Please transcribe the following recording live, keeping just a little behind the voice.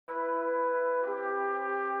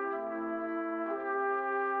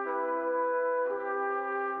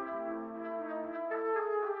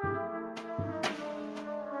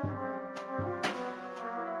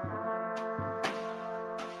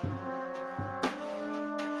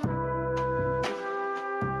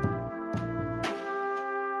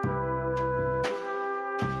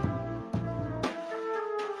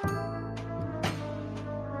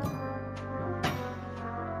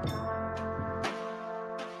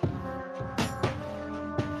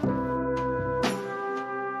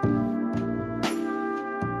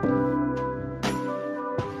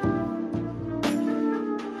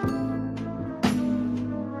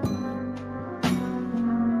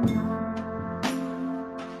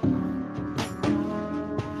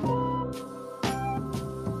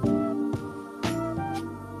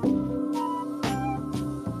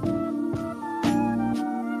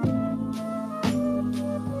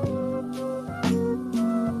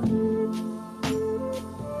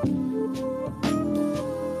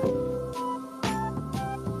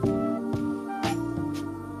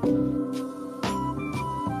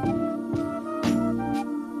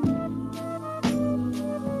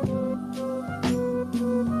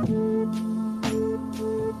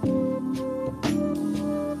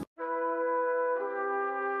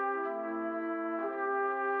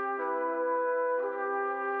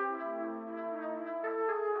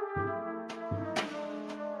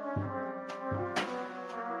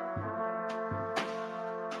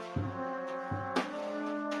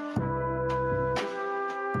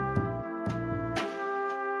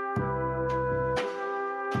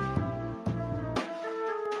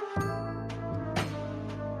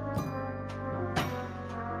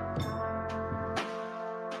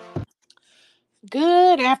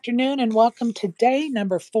Good afternoon and welcome to day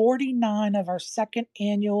number 49 of our second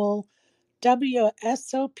annual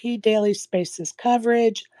WSOP Daily Spaces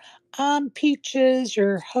coverage. I'm Peaches,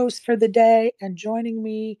 your host for the day, and joining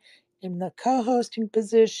me in the co-hosting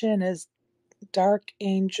position is Dark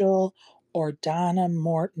Angel or Donna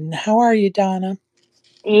Morton. How are you, Donna?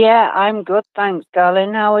 Yeah, I'm good, thanks,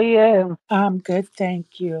 darling. How are you? I'm good,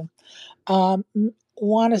 thank you. Um,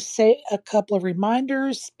 Want to say a couple of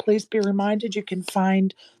reminders. Please be reminded you can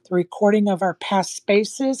find the recording of our past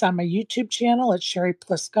spaces on my YouTube channel at Sherry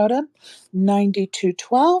Pluskota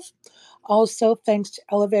 9212. Also, thanks to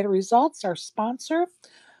Elevator Results, our sponsor,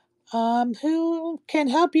 who can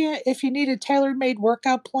help you if you need a tailor made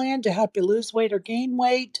workout plan to help you lose weight or gain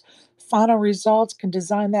weight. Final Results can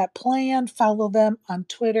design that plan. Follow them on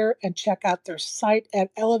Twitter and check out their site at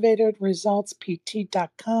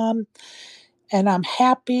elevatedresultspt.com. And I'm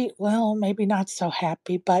happy, well, maybe not so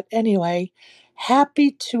happy, but anyway,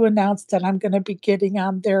 happy to announce that I'm going to be getting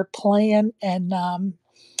on their plan and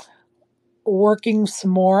working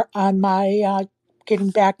some more on my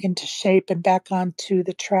getting back into shape and back onto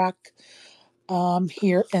the track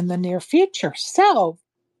here in the near future. So,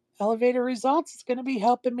 Elevator Results is going to be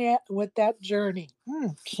helping me with that journey.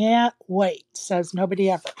 Can't wait, says nobody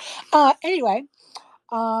ever. Anyway,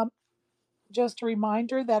 um, just a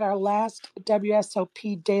reminder that our last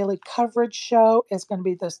WSOP daily coverage show is going to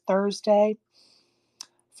be this Thursday.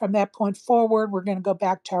 From that point forward, we're going to go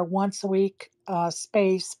back to our once a week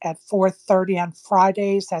space at 4:30 on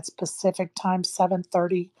Fridays. That's Pacific time,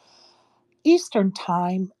 7:30 Eastern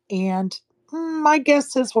time. And my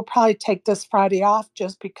guess is we'll probably take this Friday off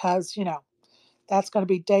just because, that's going to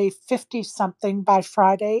be day 50 something by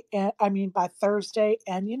Friday. And I mean, by Thursday.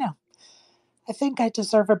 And, I think I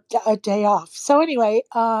deserve a day off. So anyway,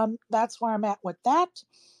 that's where I'm at with that.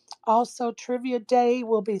 Also, trivia day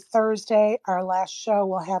will be Thursday. Our last show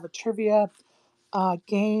will have a trivia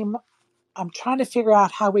game. I'm trying to figure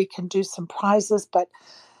out how we can do some prizes, but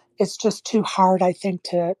it's just too hard, I think,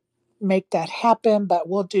 to make that happen. But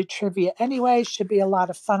we'll do trivia anyway. Should be a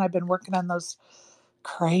lot of fun. I've been working on those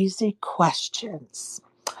crazy questions.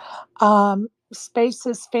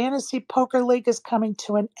 Spaces Fantasy Poker League is coming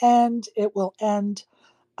to an end. It will end.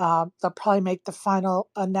 They'll probably make the final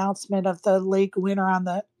announcement of the league winner on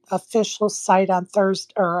the official site on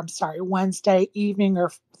Thursday, or I'm sorry, Wednesday evening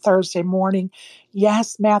or Thursday morning.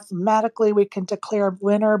 Yes, mathematically we can declare a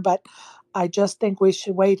winner, but I just think we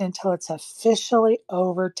should wait until it's officially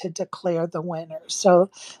over to declare the winner. So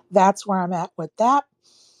that's where I'm at with that.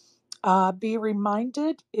 Be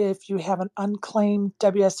reminded if you have an unclaimed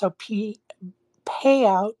WSOP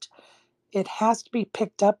payout, it has to be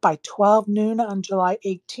picked up by 12 noon on July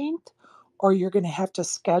 18th, or you're going to have to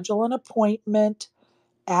schedule an appointment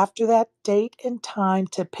after that date and time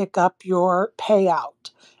to pick up your payout.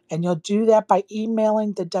 And you'll do that by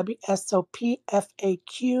emailing the WSOP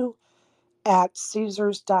FAQ at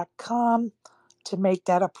Caesars.com to make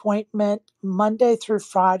that appointment Monday through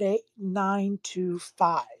Friday, 9 to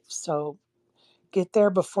 5. So get there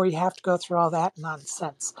before you have to go through all that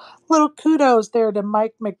nonsense. Little kudos there to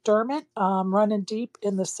Mike McDermott, running deep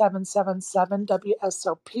in the 777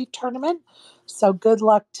 WSOP tournament. So good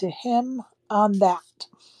luck to him on that.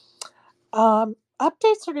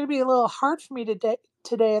 Updates are going to be a little hard for me today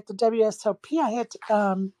at the WSOP. I had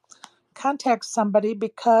to contact somebody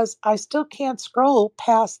because I still can't scroll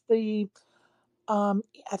past the, I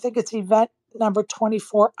think it's event number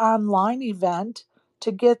 24 online event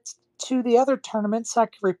to get to the other tournaments so I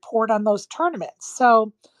can report on those tournaments.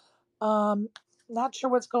 So, not sure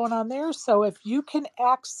what's going on there. So, if you can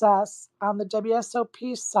access on the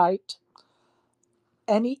WSOP site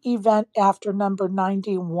any event after number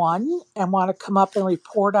 91 and want to come up and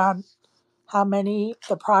report on how many,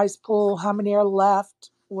 the prize pool, how many are left,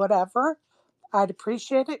 whatever, I'd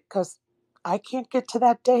appreciate it because I can't get to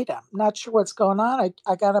that data. I'm not sure what's going on.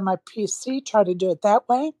 I got on my PC, tried to do it that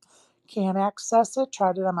way. Can't access it.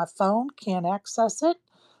 Tried it on my phone. Can't access it.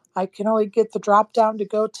 I can only get the drop down to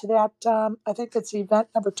go to that. I think it's event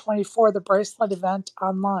number 24, the bracelet event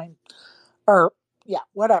online. Or, yeah,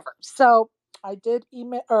 whatever. So I did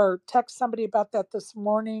email or text somebody about that this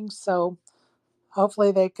morning. So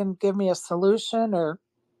hopefully they can give me a solution or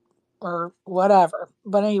whatever.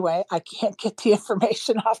 But anyway, I can't get the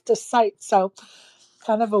information off the site. So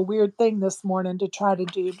kind of a weird thing this morning to try to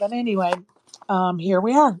do. But anyway, here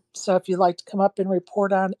we are. So if you'd like to come up and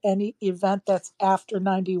report on any event that's after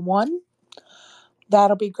 91,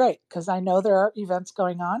 that'll be great because I know there are events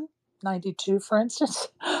going on, 92 for instance,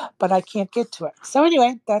 but I can't get to it. So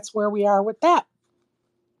anyway, that's where we are with that.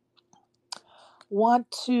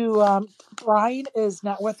 Brian is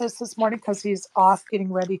not with us this morning because he's off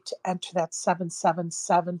getting ready to enter that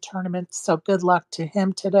 777 tournament. So good luck to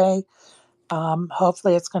him today.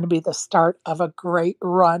 Hopefully, it's going to be the start of a great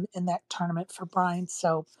run in that tournament for Brian.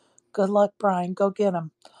 So good luck, Brian. Go get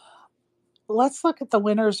him. Let's look at the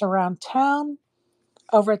winners around town.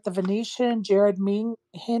 Over at the Venetian, Jared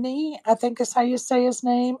Hiney, I think is how you say his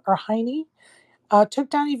name, or Heine, took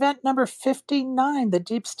down event number 59, the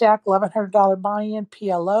Deep Stack $1,100 buy-in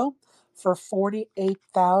PLO for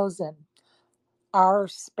 $48,000. Our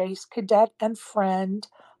space cadet and friend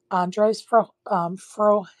Andres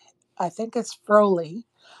I think it's Froley,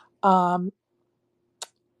 um,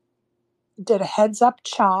 did a heads up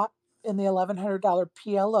chop in the $1,100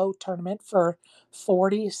 PLO tournament for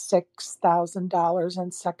 $46,000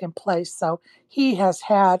 in second place. So he has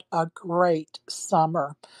had a great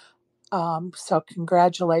summer. So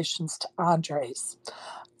congratulations to Andres.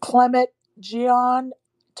 Clement Gian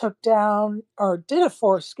did a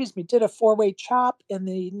four-way chop in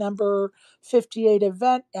the number 58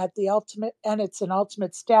 event at the ultimate, and it's an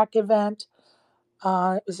ultimate stack event.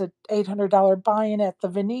 It was an $800 buy-in at the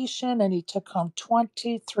Venetian, and he took home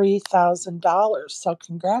 $23,000. So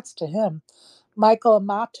congrats to him. Michael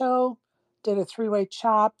Amato did a three-way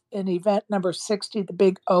chop in event number 60, the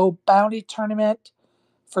Big O Bounty Tournament,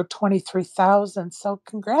 for $23,000. So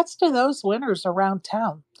congrats to those winners around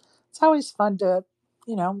town. It's always fun to,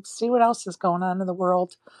 see what else is going on in the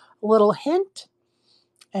world. A little hint,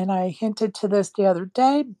 and I hinted to this the other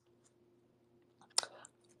day.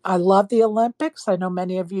 I love the Olympics. I know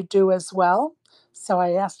many of you do as well. So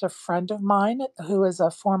I asked a friend of mine who is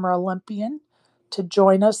a former Olympian to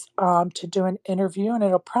join us to do an interview, and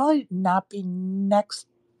it'll probably not be next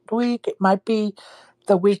week. It might be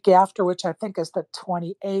the week after, which I think is the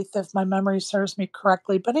 28th, if my memory serves me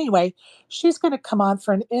correctly. But anyway, she's going to come on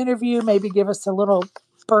for an interview, maybe give us a little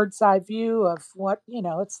bird's eye view of what,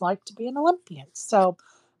 it's like to be an Olympian. So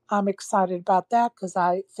I'm excited about that because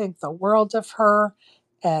I think the world of her,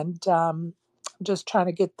 and just trying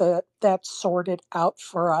to get that sorted out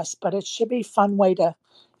for us. But it should be a fun way to,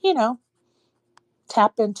 you know,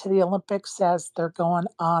 tap into the Olympics as they're going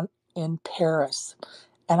on in Paris.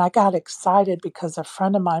 And I got excited because a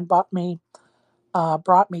friend of mine brought me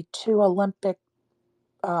two Olympic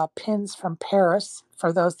pins from Paris.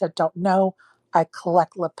 For those that don't know, I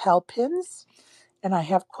collect lapel pins, and I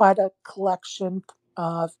have quite a collection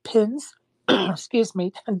of pins. Excuse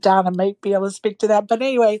me, Donna may be able to speak to that. But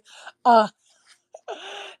anyway, uh,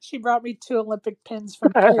 she brought me two Olympic pins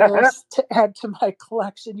from Paris to add to my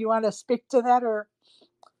collection. You want to speak to that, or?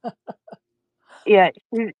 Yeah,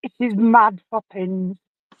 she's mad for pins.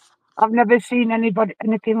 I've never seen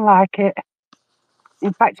anything like it.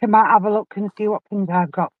 In fact, I might have a look and see what pins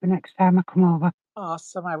I've got for next time I come over.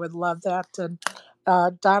 Awesome. I would love that. And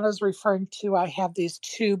Donna's referring to, I have these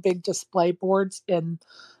two big display boards in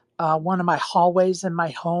one of my hallways in my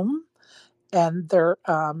home. And they're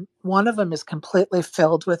one of them is completely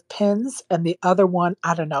filled with pins, and the other one,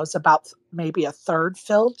 I don't know, is about maybe a third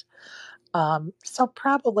filled. So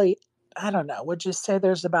probably, I don't know, would you say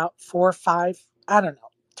there's about 4 or 5, I don't know,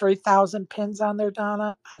 3,000 pins on there,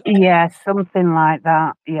 Donna? Yeah, something like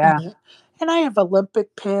that. Yeah. Mhm. And I have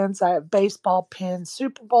Olympic pins, I have baseball pins,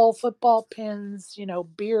 Super Bowl football pins,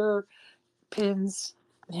 beer pins,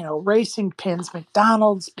 racing pins,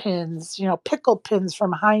 McDonald's pins, pickle pins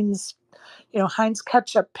from Heinz, Heinz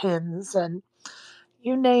ketchup pins, and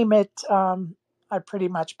you name it. I pretty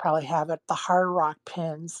much probably have it. The Hard Rock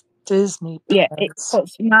pins, Disney Yeah, pins.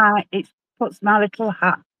 it puts my little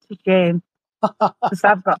hat to shame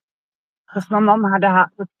because my mum had a hat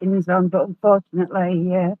with pins on, but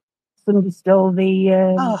unfortunately, somebody stole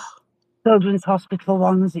the Oh, children's hospital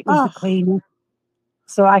ones. It was the oh, cleaner,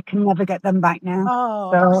 so I can never get them back now.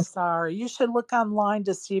 oh, I'm So sorry. You should look online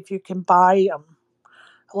to see if you can buy them.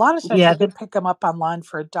 A lot of times yeah, you can pick them up online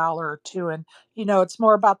for $1 or $2, and it's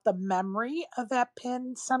more about the memory of that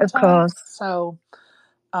pin of sometimes. course, So,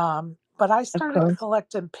 but I of started course.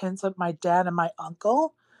 collecting pins with my dad and my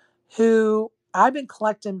uncle, who I've been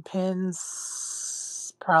collecting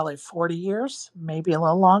pins probably 40 years, maybe a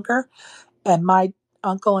little longer. And my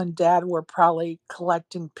uncle and dad were probably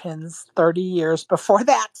collecting pins 30 years before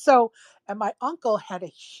that. So, and my uncle had a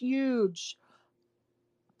huge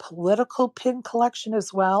political pin collection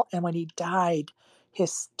as well. And when he died,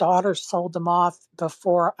 his daughter sold them off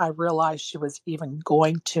before I realized she was even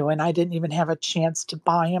going to. And I didn't even have a chance to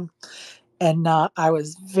buy them. And I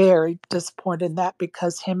was very disappointed in that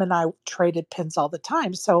because him and I traded pins all the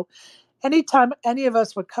time. So anytime any of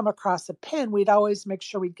us would come across a pin, we'd always make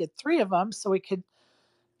sure we'd get three of them so we could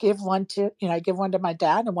give one to my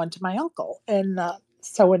dad and one to my uncle. And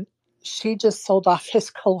so when she just sold off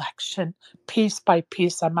his collection piece by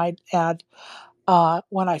piece, I might add.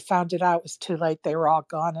 When I found it out, it was too late. They were all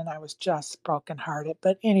gone, and I was just brokenhearted.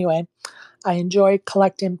 But anyway, I enjoy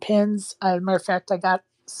collecting pins. As a matter of fact, I got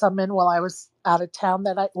some in while I was out of town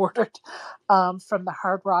that I ordered from the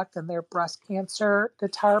Hard Rock and their breast cancer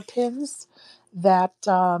guitar pins that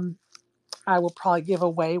I will probably give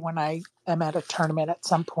away when I am at a tournament at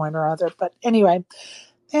some point or other. But anyway,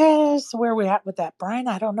 there's where we at with that. Brian,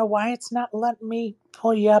 I don't know why it's not letting me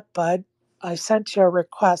pull you up, bud. I sent you a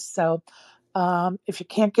request. So if you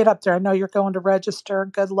can't get up there, I know you're going to register.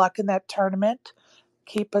 Good luck in that tournament.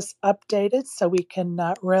 Keep us updated so we can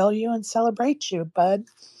rail you and celebrate you, bud.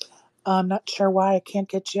 I'm not sure why I can't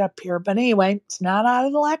get you up here, but anyway, it's not out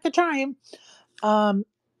of the lack of trying. Um,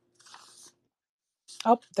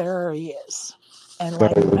 oh, there he is. And No,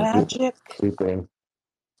 like it was just magic, sleeping,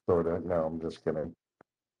 sort of. No, I'm just kidding.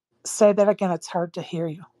 say that again. It's hard to hear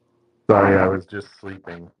you. Sorry, I was just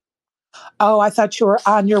sleeping. Oh, I thought you were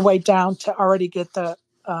on your way down to already get the.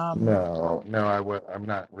 Um, No, I'm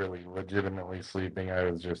not really legitimately sleeping. I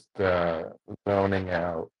was just zoning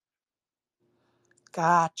out.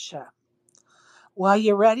 gotcha. Well,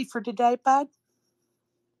 you ready for today, bud?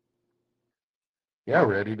 Yeah,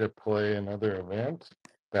 ready to play another event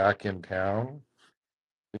back in town.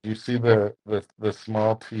 Did you see the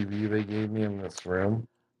small TV they gave me in this room?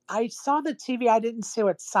 I saw the TV. I didn't see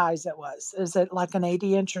what size it was. Is it like an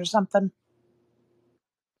 80-inch or something?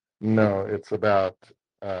 No, it's about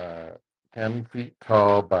uh 10 feet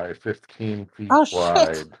tall by 15 feet Oh, shit.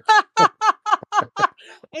 wide.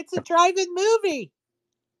 It's a drive-in movie.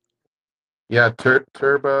 Yeah,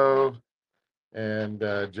 Turbo and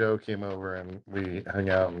Joe came over and we hung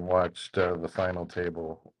out and watched the final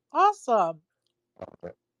table. Awesome.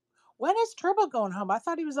 When is Turbo going home? I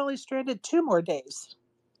thought he was only stranded 2 more days.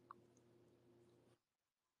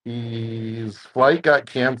 His flight got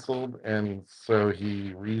canceled, and so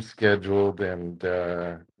he rescheduled and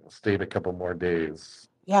stayed a couple more days.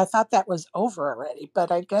 Yeah, I thought that was over already,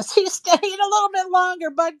 but I guess he's staying a little bit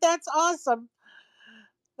longer, but that's awesome.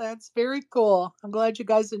 That's very cool. I'm glad you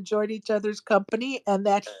guys enjoyed each other's company and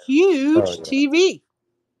that Oh huge yeah. TV.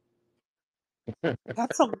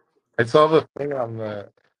 That's a I saw the thing on the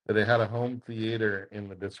that they had a home theater in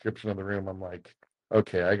the description of the room. I'm like,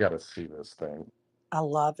 okay, I got to see this thing. I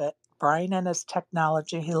love it. Brian and his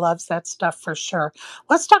technology. He loves that stuff for sure.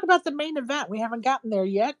 Let's talk about the main event. We haven't gotten there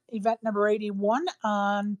yet. Event number 81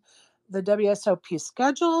 on the WSOP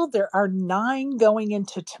schedule. There are 9 going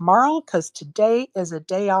into tomorrow because today is a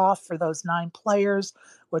day off for those 9 players,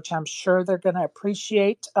 which I'm sure they're going to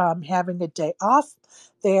appreciate having a day off.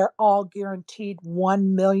 They're all guaranteed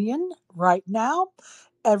 1 million right now.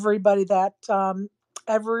 Everybody that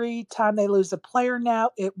every time they lose a player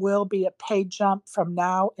now, it will be a pay jump from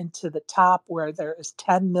now into the top where there is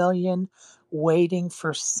 10 million waiting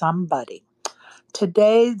for somebody.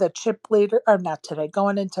 Today, the chip leader, or not today,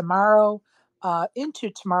 going into tomorrow,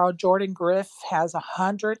 Jordan Griff has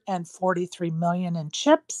 143 million in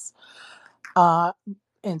chips. Uh,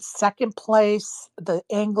 in second place,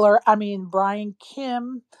 Brian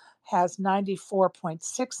Kim has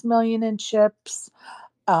 94.6 million in chips.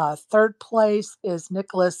 Third place is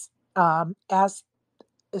Nicholas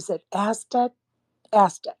is it Astet,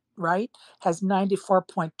 right? Has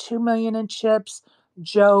 94.2 million in chips.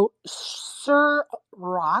 Joe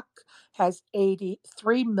Surrock has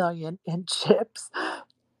 83 million in chips.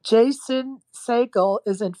 Jason Sagal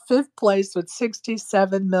is in fifth place with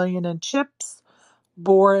 67 million in chips.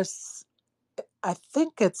 Boris, I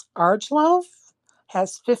think it's Argelov,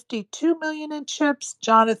 has 52 million in chips.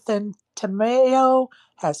 Jonathan Tamayo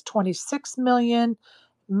has 26 million.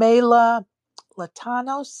 Mela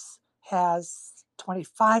Latanos has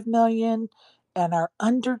 25 million. And our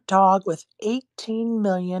underdog with 18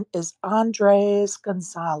 million is Andres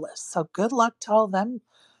Gonzalez. So good luck to all of them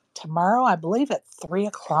tomorrow, I believe at 3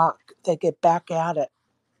 o'clock. They get back at it.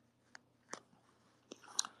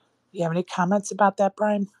 You have any comments about that,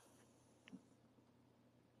 Brian?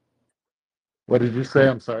 What did you say?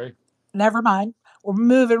 I'm sorry. Never mind. We're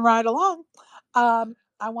moving right along.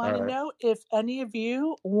 I want All to right. know if any of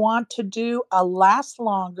you want to do a last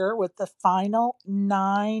longer with the final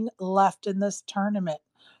 9 left in this tournament.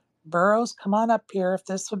 Burrows, come on up here if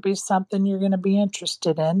this would be something you're going to be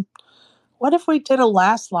interested in. What if we did a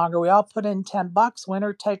last longer? We all put in $10,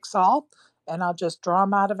 winner takes all, and I'll just draw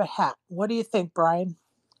them out of a hat. What do you think, Brian?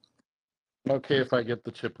 Okay, if I get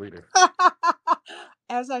the chip leader.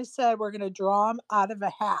 As I said, we're going to draw them out of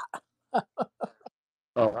a hat.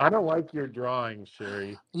 Oh, I don't like your drawing,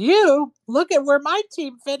 Sherry. You look at where my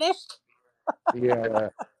team finished. Yeah,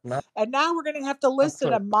 not, And now we're going to have to not listen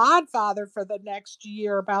to so. Modfather for the next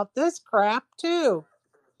year about this crap, too.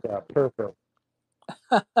 Yeah, perfect.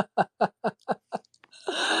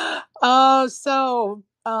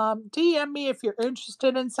 DM me if you're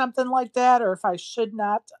interested in something like that or if I should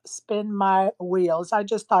not spin my wheels. I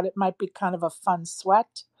just thought it might be kind of a fun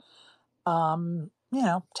sweat. $10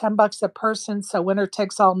 a person, so winner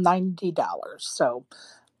takes all $90. So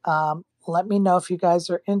let me know if you guys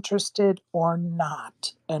are interested or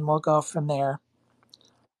not, and we'll go from there.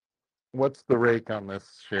 What's the rake on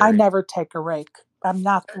this, I Sherry? never take a rake. I'm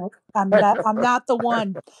not the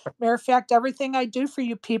one. Matter of fact, everything I do for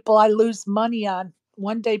you people, I lose money on.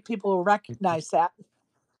 One day people will recognize that.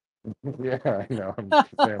 Yeah, I know. I'm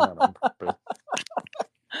saying that on purpose.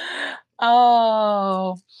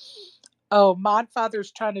 Oh. Oh,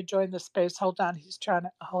 Modfather's trying to join the space. Trying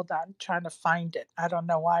to find it. I don't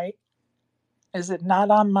know why. Is it not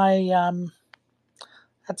on my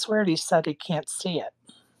that's weird. He said he can't see it.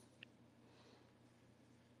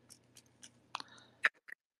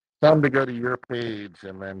 Time to go to your page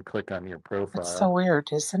and then click on your It's so profile. weird,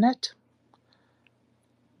 isn't it?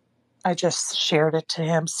 I just shared it to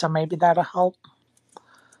him, so maybe that'll help.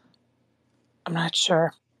 I'm not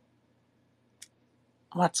sure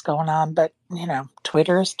what's going on, but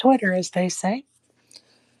Twitter is Twitter, as they say.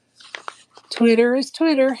 Twitter is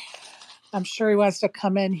Twitter. I'm sure he wants to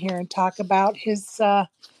come in here and talk about his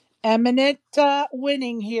eminent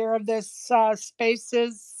winning here of this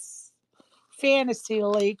Spaces Fantasy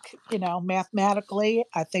League. Mathematically,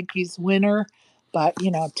 I think he's winner, but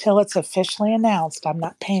till it's officially announced, I'm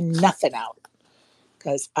not paying nothing out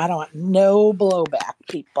because I don't want no blowback,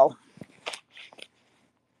 people.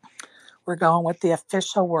 We're going with the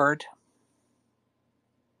official word.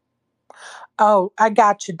 Oh, I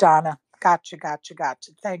got you, Donna. Gotcha.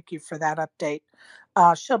 Thank you for that update.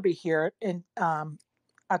 She'll be here, and I'll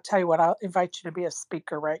tell you what. I'll invite you to be a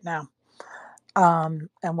speaker right now, and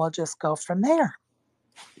we'll just go from there.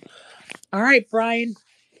 All right, Brian.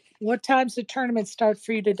 What time's the tournament start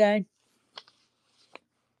for you today?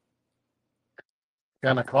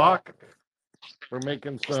 10 o'clock. We're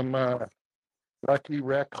making some Lucky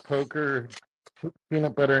Wreck poker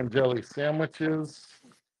peanut butter and jelly sandwiches,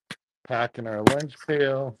 packing our lunch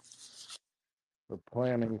pail. We're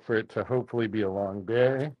planning for it to hopefully be a long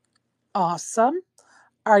day. Awesome.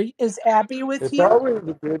 Is Abby with It's you? always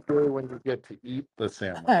a good day when you get to eat the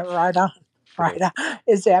sandwich. Right on. Sure. Right on.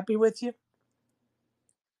 Is Abby with you?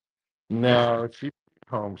 No, she's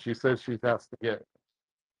home. She says she has to get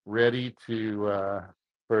ready for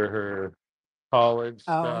her college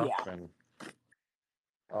Oh stuff yeah. and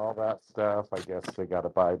all that stuff. I guess they got to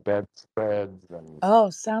buy bedspreads and Oh,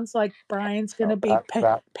 sounds like Brian's going to be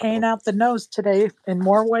that. paying out the nose today in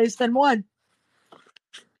more ways than one.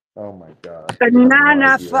 Oh my God, you have no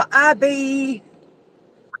Banana for idea. Abby.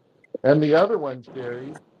 And the other one,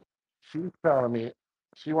 Jerry, she's telling me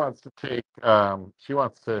she wants to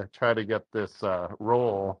try to get this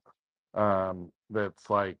role that's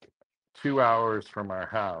like 2 hours from our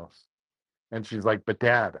house. And she's like, but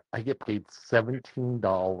Dad, I get paid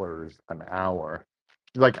 $17 an hour.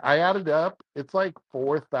 She's like, I added up, it's like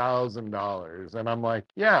 $4,000. And I'm like,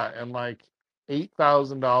 yeah, and like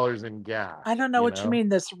 $8,000 in gas, I don't know you what you know? mean.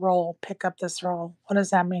 This role, pick up this role. What does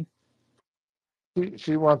that mean?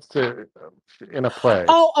 She wants to in a play.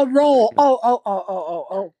 Oh, a role.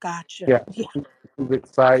 Oh. Gotcha. Yeah, Yeah. she's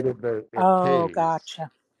excited that it Oh, pays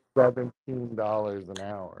gotcha. $17 an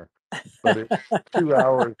hour, but it's 2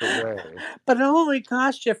 hours away. But it only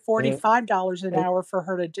cost you And, $45 an and, hour for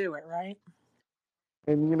her to do it, right?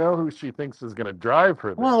 and you know who she thinks is going to drive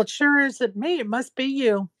her Well, there? it sure isn't me. It must be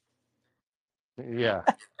you. Yeah,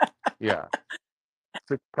 yeah.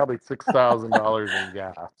 Probably $6,000 in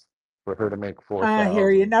gas for her to make I hear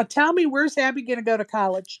you. 4,000. Now tell me, where's Abby going to go to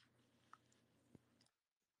college?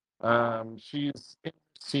 She's in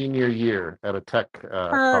senior year at a tech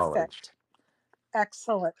college. Perfect.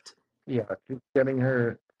 Excellent. Yeah,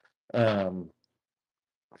 um,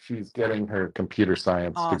 she's getting her computer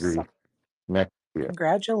science degree Awesome. next year.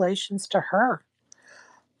 Congratulations to her.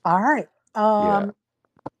 All right. Yeah,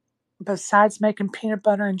 Besides making peanut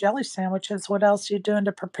butter and jelly sandwiches, what else are you doing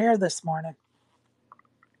to prepare this morning?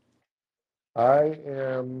 I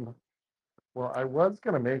am. Well, I was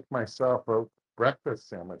gonna make myself a breakfast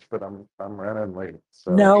sandwich, but I'm running late,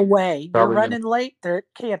 so No way. You're probably gonna. running late? There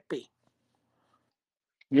can't be.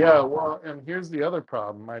 Yeah, well, and here's the other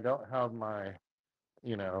problem. I don't have my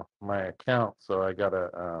account, so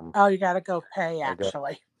Oh, you got to go pay, I got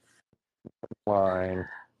actually. line.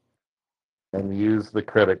 and use the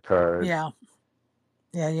credit card. Yeah.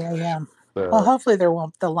 Yeah. So, Well, hopefully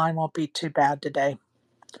the line won't be too bad today.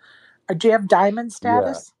 Do you have diamond yeah.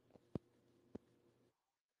 status?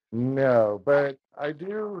 No, but I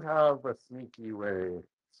do have a sneaky way,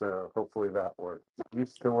 so hopefully that works. It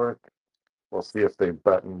used to work. We'll see if they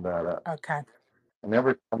button that up. Okay. I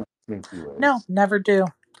never done sneaky No, ways. never do.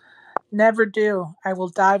 Never do. I will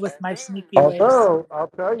die with my sneaky ways. Although I'll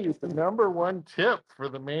tell you, the number one tip for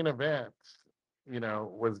the main event,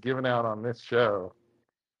 was given out on this show.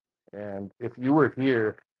 And if you were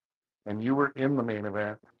here and you were in the main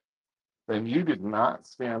event, then you did not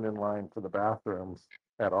stand in line for the bathrooms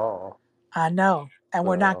at all. I know. And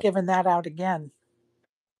we're not So giving that out again.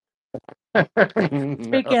 no,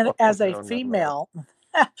 Speaking as a no. female,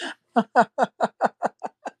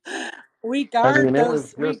 we I guard mean, it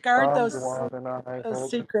was we just guard Tom those Dewan and I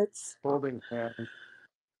secrets. holding hands.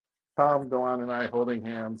 Tom Dewan and I holding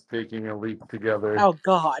hands, taking a leak together, Oh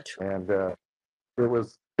God. and it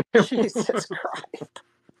was. Jesus Christ.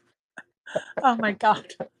 Oh my God.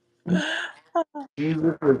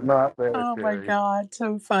 Jesus was not there, Oh my Terry. God.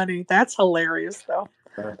 So funny. That's hilarious though.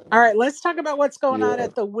 All right, let's talk about what's going on Yeah,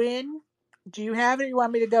 at the Win. Do you have it or you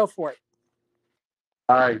want me to go for it?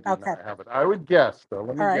 I do Okay. not have it. I would guess, though.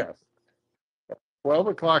 Let All me right. guess. 12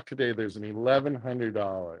 o'clock today, there's an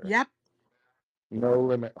 $1,100 Yep. no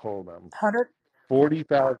limit hold'em, 100.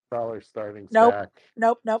 $40,000 starting Nope. stack,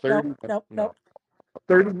 Nope. 30 Nope.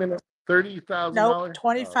 30 minute, Nope.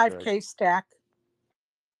 $30,000. Oh, good. 25K stack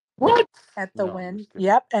What? at the No, I'm Win. just kidding.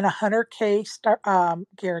 Yep. And 100K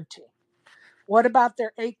guarantee. What about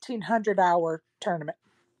their 1,800-hour tournament?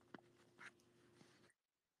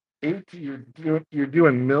 You're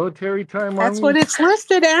doing military time on That's what me, it's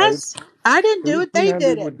listed right? as. I didn't do it. They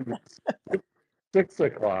did 1,800 it. would be 6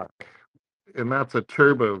 o'clock, and that's a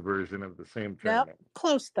turbo version of the same Nope. tournament.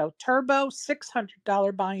 Close though. Turbo,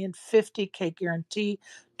 $600 buy-in, 50K guarantee,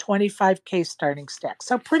 25K starting stack.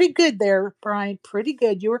 So pretty good there, Brian. Pretty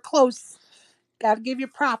good. You were close. Got to give you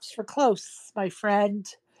props for close, my friend.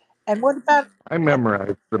 And what about I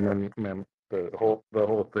memorized the whole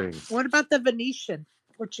thing. what about the Venetian?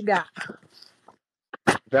 What you got?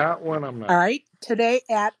 That one I'm All not. right. Today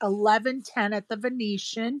at 11:10 at the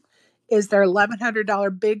Venetian is their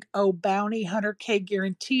 $1,100 Big O Bounty 100K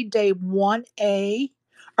guarantee day 1A.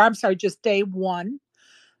 Or I'm sorry, just day 1.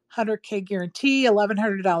 100K guarantee,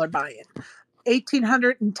 $1,100 buy-in.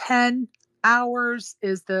 1,810 hours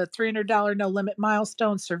is the $300 no limit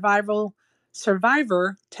milestone survivor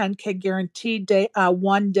 10K guarantee day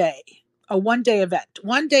 1 day. A 1 day event.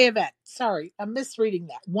 1 day event. Sorry, I'm misreading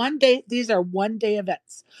that. 1 day. These are 1 day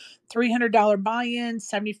events. $300 buy-in,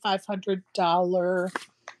 $7,500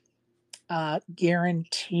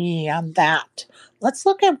 guarantee on that. Let's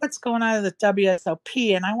look at what's going on at the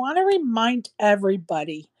WSOP. And I want to remind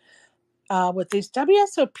everybody with these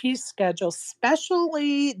WSOP schedules,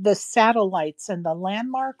 especially the satellites and the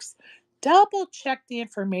landmarks, double check the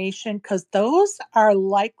information because those are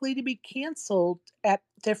likely to be canceled at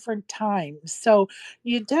different times. So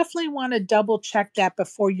you definitely want to double check that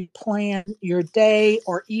before you plan your day,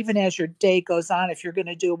 or even as your day goes on. If you're going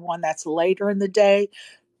to do one that's later in the day,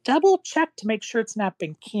 double check to make sure it's not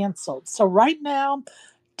been canceled. So right now,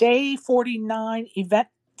 day 49 event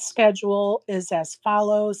schedule is as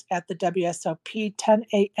follows at the WSOP. 10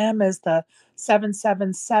 a.m. is the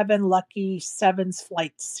 777 Lucky Sevens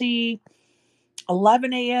Flight C.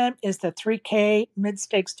 11 a.m. is the 3K Mid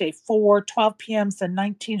Stakes Day 4. 12 p.m. is the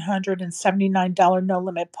 $1,979 No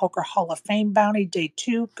Limit Poker Hall of Fame Bounty Day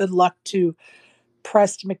 2. Good luck to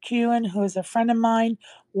Preston McEwen, who is a friend of mine.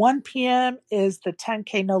 1 p.m. is the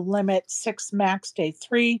 10K No Limit 6 Max Day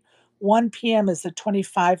 3. 1 p.m. is the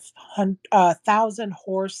 25,000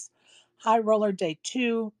 horse High Roller Day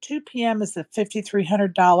 2. 2 p.m. is the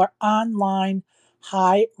 $5,300 online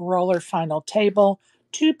High Roller Final Table.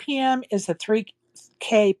 2 p.m. is the 3K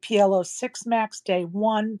PLO 6 Max Day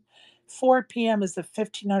 1. 4 p.m. is the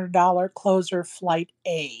 $1,500 Closer Flight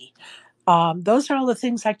A. Those are all the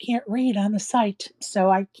things I can't read on the site, so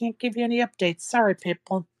I can't give you any updates. Sorry,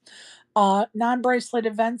 people. Non-bracelet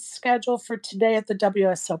events schedule for today at the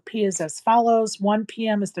WSOP is as follows. 1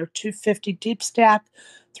 p.m. is their 250 deep stack.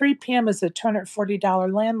 3 p.m. is the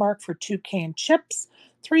 $240 landmark for 2K and chips.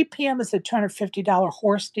 3 p.m. is the $250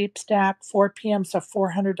 horse deep stack. 4 p.m. is a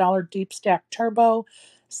 $400 deep stack turbo.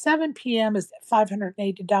 7 p.m. is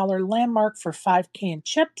 $580 landmark for 5K and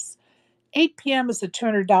chips. 8 p.m. is a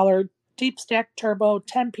 $200 deep stack turbo.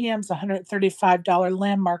 10 p.m. is a $135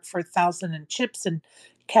 landmark for 1,000 and chips. And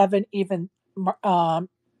Kevin even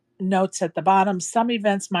notes at the bottom. Some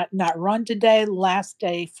events might not run today, last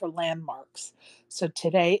day for landmarks. So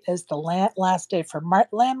today is the last day for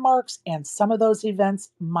landmarks, and some of those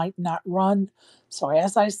events might not run. So,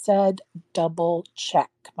 as I said, double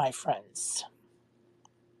check, my friends.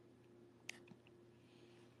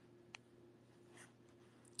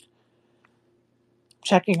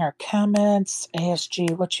 Checking our comments.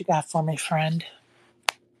 ASG, what you got for me, friend?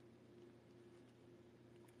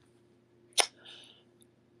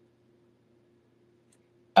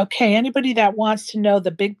 Okay, anybody that wants to know the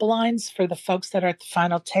big blinds for the folks that are at the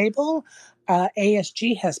final table,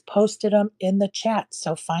 ASG has posted them in the chat,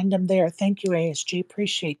 so find them there. Thank you, ASG.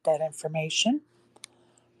 Appreciate that information.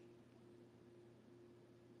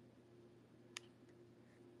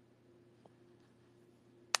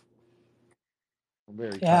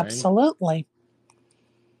 Very kind. Absolutely.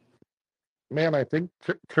 Man, I think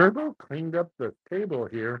Turbo cleaned up the table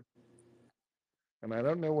here, and I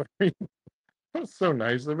don't know what he was so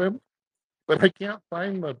nice of him, but I can't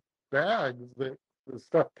find the bags that the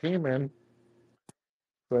stuff came in,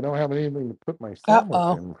 so I don't have anything to put my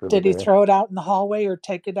sandwich in for the Did he day. throw it out in the hallway or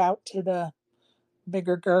take it out to the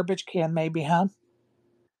bigger garbage can, maybe, huh?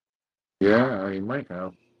 Yeah, he might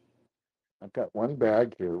have. I've got one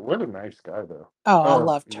bag here. What a nice guy, though. Oh, I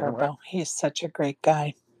love You know what? Turbo. He's such a great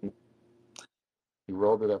guy. He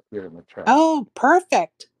rolled it up here in the trash. Oh,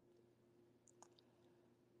 perfect.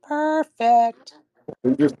 Perfect.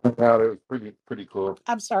 We just hung out. It was pretty cool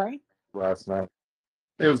I'm sorry. last night.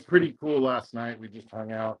 It was pretty cool last night. We just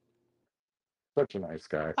hung out. Such a nice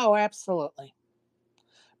guy. Oh, absolutely.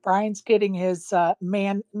 Brian's getting his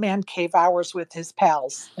man cave hours with his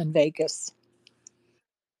pals in Vegas.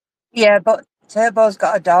 Yeah, but Turbo's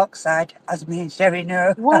got a dark side, as me and Sherry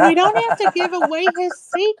know. Well, we don't have to give away his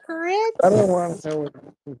secrets. I don't want to know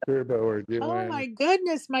what Turbo are doing. Oh my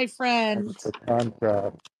goodness, my friend. The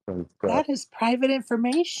contract and stuff. That is private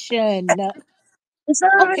information. It's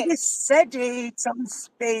already said it on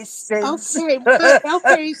Spaces.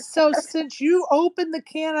 Okay, so since you opened the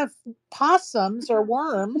can of possums or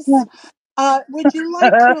worms, would you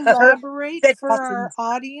like to elaborate Dead for our possums.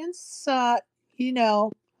 audience,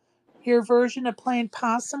 your version of playing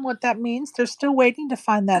possum, what that means? They're still waiting to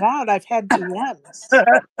find that out. I've had DMs.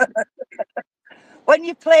 When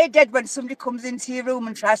you play dead, when somebody comes into your room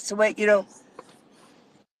and tries to wake you up.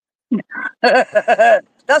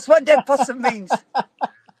 That's what dead possum means.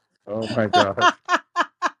 Oh my God.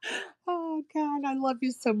 Oh God, I love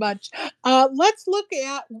you so much. Let's look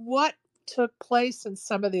at what took place in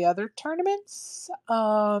some of the other tournaments.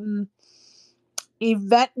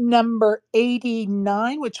 Event number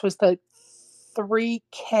 89, which was the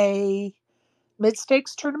 3K mid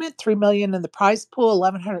stakes tournament, 3 million in the prize pool,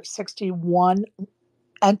 1,161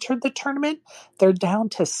 entered the tournament. They're down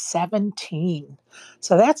to 17.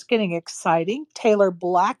 So that's getting exciting. Taylor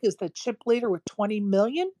Black is the chip leader with 20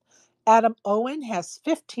 million. Adam Owen has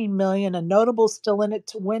 15 million. A notable still in it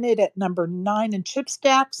to win it at number 9 in chip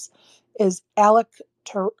stacks is Alec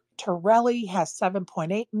Torelli has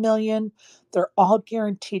 7.8 million. They're all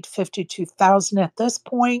guaranteed 52,000 at this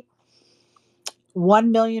point.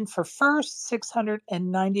 1 million for first,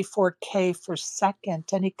 694K for second.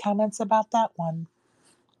 Any comments about that one?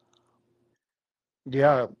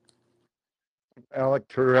 Yeah. Alec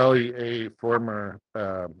Torelli, a former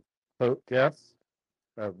guest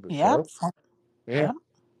of the show. Yeah. Yep.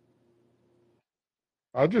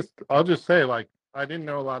 I'll just say, like, I didn't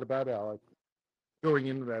know a lot about Alec going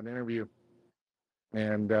into that interview,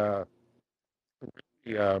 and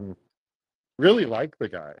really like the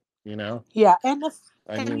guy, you know. Yeah,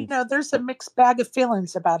 there's a mixed bag of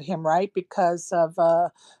feelings about him, right? Because of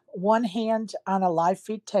one hand on a live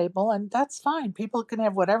feed table, and that's fine. People can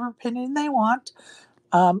have whatever opinion they want.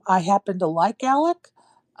 I happen to like Alec.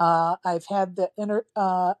 I've had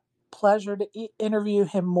the pleasure to interview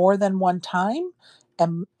him more than one time,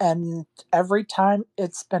 and every time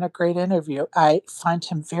it's been a great interview. I find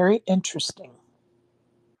him very interesting.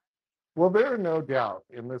 Well, there are no doubt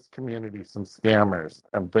in this community some scammers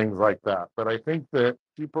and things like that. But I think that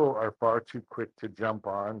people are far too quick to jump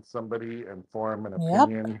on somebody and form an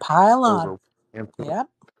opinion Pile on. over Yep.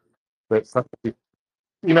 that somebody,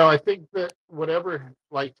 you know, I think that whatever,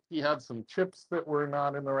 like, he had some chips that were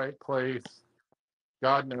not in the right place.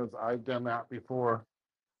 God knows I've done that before.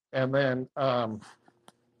 And then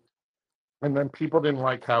people didn't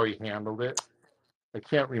like how he handled it. I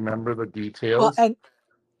can't remember the details. Well,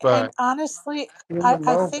 but and honestly, in the I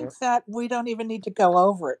moment, think that we don't even need to go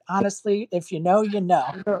over it. Honestly, if you know, you know.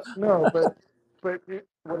 No, but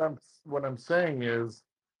what I'm saying is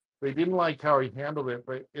they didn't like how he handled it.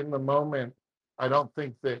 But in the moment, I don't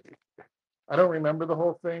think that I don't remember the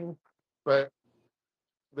whole thing, but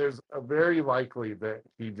there's a very likely that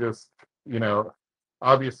he just,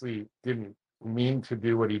 obviously didn't mean to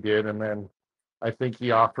do what he did, and then I think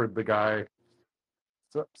he offered the guy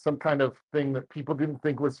some kind of thing that people didn't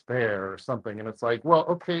think was fair or something, and it's like, well,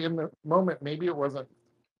 okay, in the moment maybe it wasn't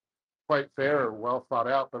quite fair or well thought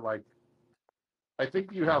out, but like I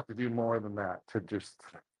think you have to do more than that to just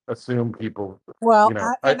assume people. Well,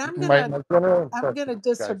 I and my general I'm impression gonna is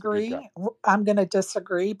this guy's a good guy. disagree. I'm gonna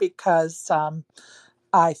disagree because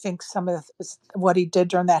I think some of what he did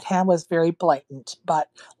during that hand was very blatant. But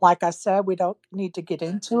like I said, we don't need to get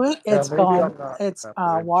into it. Yeah, It's maybe gone. I'm not It's that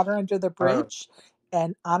way. water under the Uh, bridge.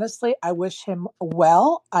 And honestly, I wish him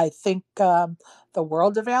well. I think the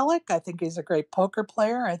world of Alec. I think he's a great poker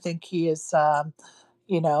player. I think he is, a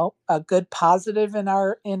good positive in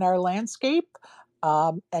our landscape.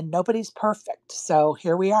 And nobody's perfect. So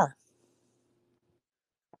here we are.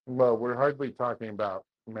 well, we're hardly talking about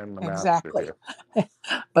men the master Exactly. here.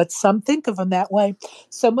 But some think of them that way.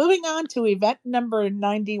 So moving on to event number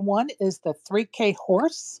 91 is the 3K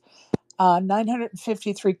horse.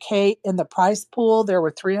 953K in the prize pool. There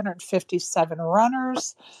were 357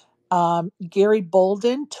 runners. Gary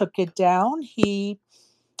Bolden took it down. He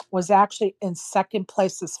was actually in second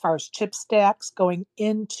place as far as chip stacks going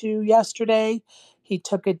into yesterday. He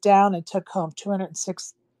took it down and took home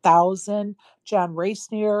 206,000. John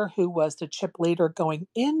Racenier, who was the chip leader going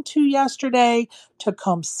into yesterday, took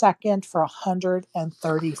home second for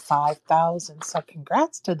 135,000. So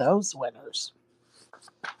congrats to those winners.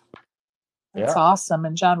 That's Yeah. awesome.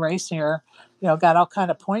 And John Racenier, got all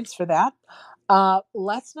kind of points for that.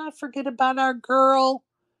 Let's not forget about our girl,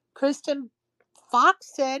 Kristen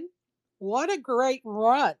Foxen. What a great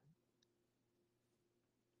run.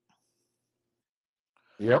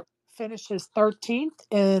 Yep. Finishes 13th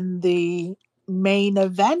in the main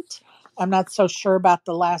event. I'm not so sure about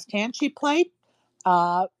the last hand she played,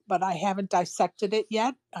 but I haven't dissected it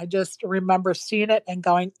yet. I just remember seeing it and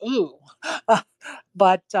going, ooh.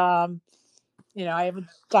 But, I haven't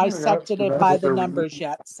Yeah. dissected She it went by with the a read. numbers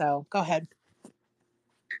yet. So go ahead.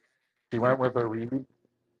 She went with a read.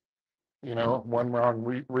 One wrong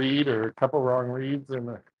read or a couple wrong reads in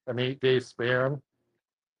an 8-day span.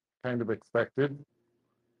 Kind of expected,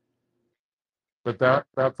 but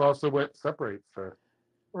that's also what separates her.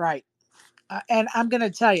 Right. And I'm going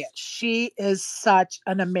to tell you, she is such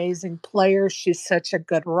an amazing player. She's such a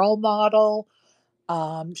good role model.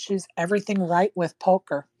 She's everything right with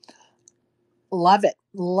poker. Love it.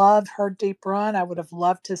 Love her deep run. I would have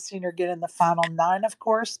loved to have seen her get in the final nine, of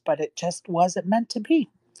course, but it just wasn't meant to be.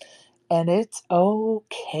 And it's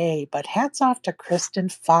okay. But hats off to Kristen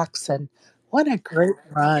Fox, and what a great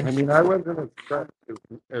run. I mean, I wasn't as stressed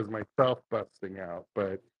as myself busting out,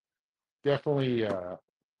 but definitely,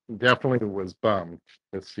 definitely was bummed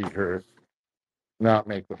to see her not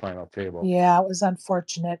make the final table. Yeah, it was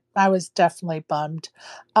unfortunate. I was definitely bummed.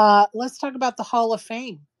 Let's talk about the Hall of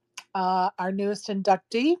Fame. Our newest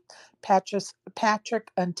inductee,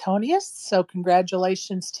 Patrick Antonius. So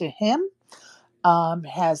congratulations to him.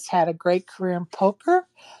 Has had a great career in poker.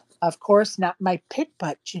 Of course, not my pick,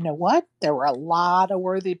 but you know what? There were a lot of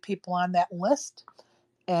worthy people on that list.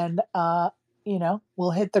 And,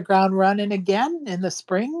 we'll hit the ground running again in the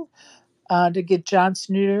spring to get John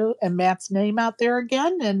Snow and Matt's name out there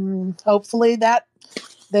again. And hopefully that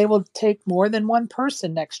they will take more than one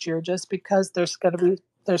person next year just because there's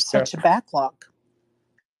Yeah, such a backlog.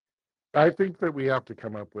 I think that we have to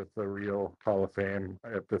come up with a real Hall of Fame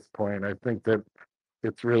at this point. I think that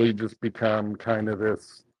it's really just become kind of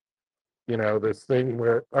this, this thing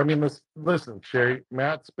where, I mean, listen, Sherry,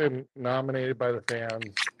 Matt's been nominated by the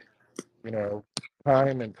fans, you know,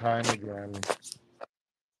 time and time again.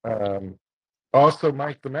 Um, Also,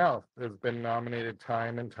 Mike the Mouth has been nominated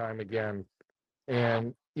time and time again.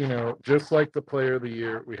 And, just like the player of the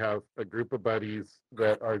year, we have a group of buddies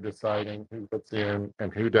that are deciding who gets in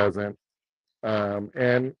and who doesn't.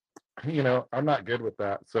 And, I'm not good with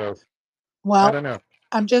that. So I Well, don't know.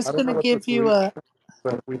 I'm I just don't going know to what the give you solution a is,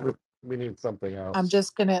 but we need something I'm else.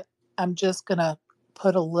 just going to I'm just going to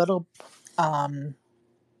put a little um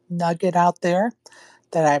nugget out there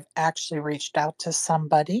that I've actually reached out to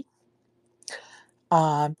somebody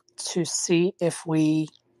to see if we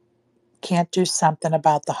can't do something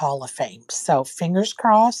about the Hall of Fame. So fingers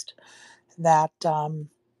crossed that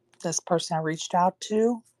this person I reached out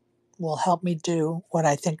to will help me do what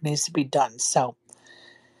I think needs to be done. So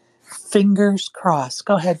fingers crossed.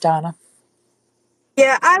 Go ahead, Donna.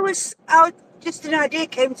 Yeah, just an idea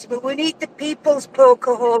came to me. We need the People's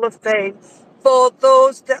Poker Hall of Fame for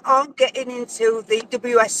those that aren't getting into the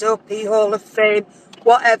WSOP Hall of Fame,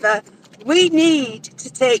 whatever. We need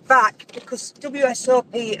to take back, because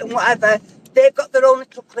WSOP and whatever, they've got their own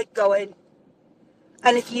little clique going.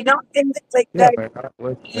 And if you're not in the clique, Yeah, then they're not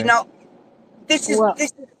you're listening. not. This is Well,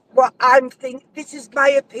 what I'm thinking. This is my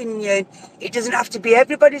opinion. It doesn't have to be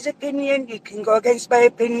everybody's opinion. You can go against my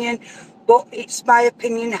opinion, but it's my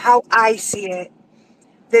opinion how I see it.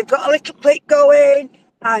 They've got a little clique going,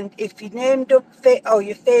 and if your name don't fit or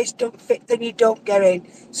your face don't fit, then you don't get in.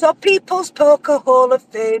 So People's Poker Hall of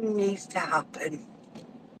Fame needs to happen.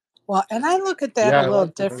 well, and I look at that Yeah, a I little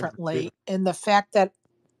like the movie too. differently in the fact that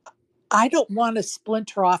I don't want to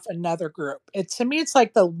splinter off another group. To me, it's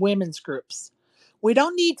like the women's groups. We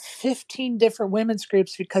don't need 15 different women's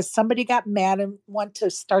groups because somebody got mad and want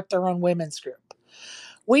to start their own women's group.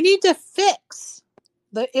 We need to fix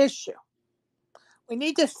the issue. We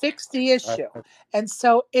need to fix the I, issue. And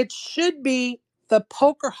so it should be the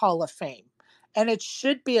Poker Hall of Fame. And it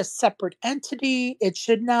should be a separate entity. It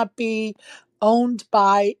should not be owned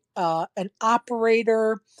by an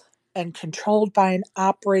operator and controlled by an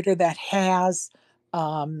operator that has,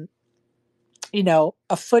 um,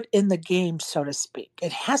 a foot in the game, so to speak.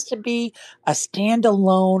 It has to be a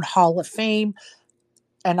standalone Hall of Fame.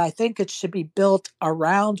 And I think it should be built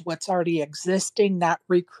around what's already existing, not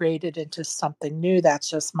recreated into something new. That's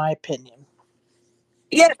just my opinion.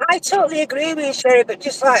 Yeah, I totally agree with you, Sherry, but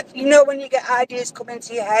just like, when you get ideas come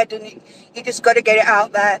into your head and you just got to get it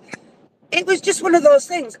out there. It was just one of those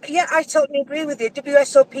things. Yeah, I totally agree with you.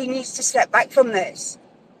 WSOP needs to step back from this.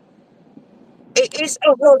 It is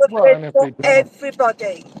a Hall of well, Fame and if for they don't,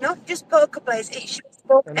 everybody, not just poker players. It should be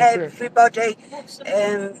for and if they're everybody.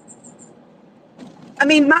 Um, I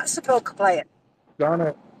mean, Matt's a poker player.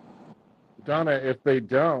 Donna, Donna, if they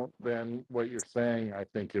don't, then what you're saying, I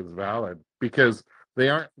think, is valid because they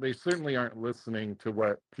aren't. They certainly aren't listening to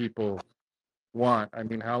what people want. I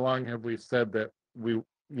mean, how long have we said that we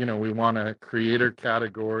want a creator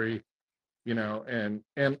category,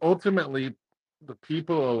 and ultimately, the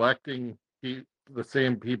people electing the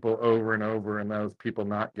same people over and over, and those people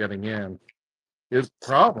not getting in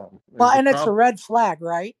Well, is a and it's a problem. red flag,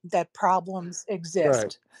 right? That problems Right.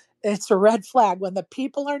 exist. It's a red flag. When the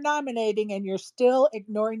people are nominating and you're still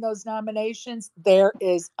ignoring those nominations, there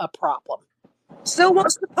is a problem. So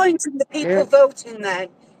what's the point in the people And voting then?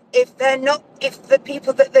 If they're not, if the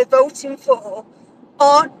people that they're voting for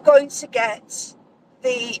aren't going to get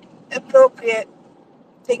the appropriate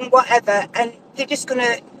thing, whatever, and they're just going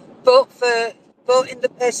to vote in the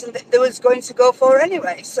person that they was going to go for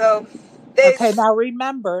anyway. So Okay, there's, now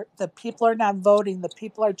remember, the people are not voting, the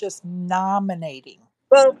people are just nominating.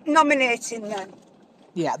 well, nominating them.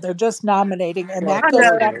 Yeah, they're just nominating. And well, that I goes know.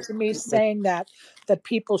 sort back of. to me saying that the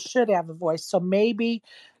people should have a voice. So maybe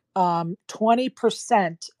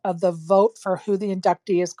 20% of the vote for who the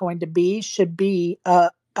inductee is going to be should be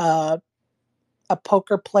a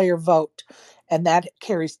poker player vote. And that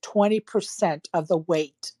carries 20% of the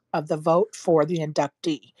weight of the vote for the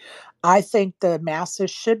inductee. I think the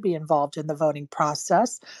masses should be involved in the voting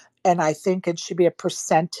process. And I think it should be a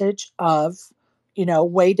percentage of,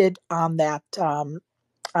 weighted on that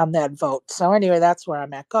vote. So anyway, that's where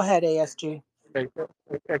I'm at. Go ahead, ASG. Okay,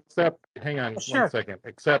 except, hang on one Sure. second.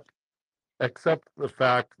 Except the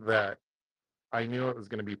fact that I knew it was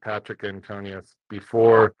going to be Patrick Antonius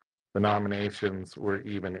before the nominations were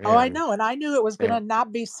even Oh, I in. know. And I knew it was going And to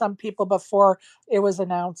not be some people before it was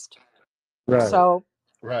announced. right, So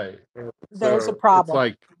right. there's a So it's problem.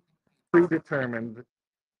 like predetermined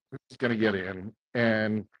who's going to get in,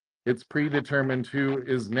 and it's predetermined who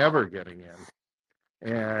is never getting in,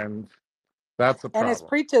 and that's a And it's problem.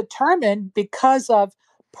 predetermined because of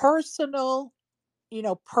personal,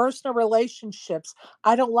 personal relationships.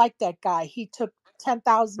 I don't like that guy. He took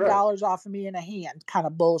Right. $10,000 off of me in a hand, kind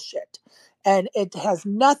of bullshit. And it has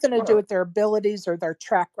nothing to do Well, with their abilities or their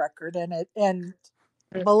track record. And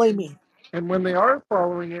believe me, and when they are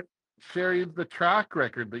following it, Sherry, the track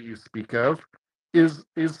record that you speak of is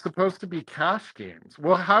supposed to be cash games.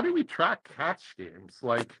 Well, how do we track cash games?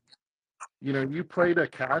 Like, you played a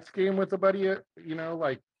cash game with a buddy,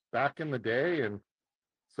 like back in the day, and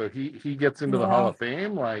so he gets into the Hall yeah. of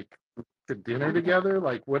Fame, like to dinner together.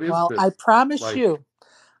 Like, what is Well, this? Like,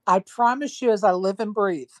 I promise you, as I live and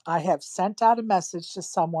breathe, I have sent out a message to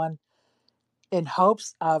someone in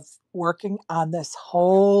hopes of working on this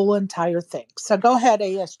whole entire thing. So go ahead,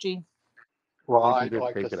 ASG. Well, we can I'd just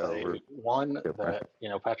like to take it over. say, one, I that,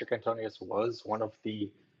 Patrick Antonius was one of the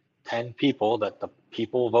 10 people that the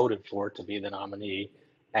people voted for to be the nominee.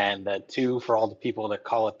 And that two, for all the people that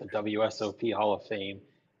call it the WSOP Hall of Fame,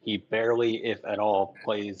 he barely, if at all,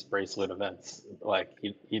 plays bracelet events. Like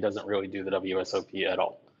he doesn't really do the WSOP at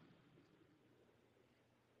all.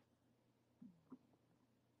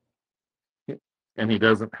 and he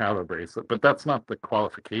doesn't have a bracelet. But that's not the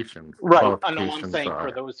qualifications. The Right. I know I'm qualifications saying for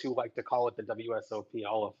are, those who like to call it the WSOP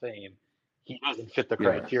Hall of Fame, he doesn't fit the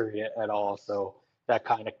yeah, criteria at all. So that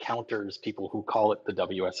kind of counters people who call it the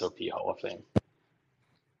WSOP Hall of Fame.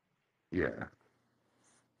 yeah.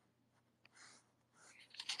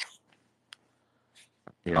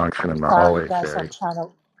 Function in the Hall Sorry, of guys. Fame.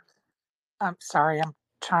 I'm sorry. I'm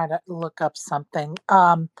trying to look up something.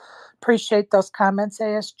 Appreciate those comments,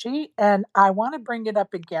 ASG. And I want to bring it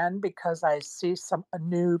up again because I see some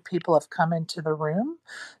new people have come into the room.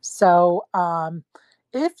 So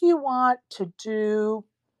if you want to do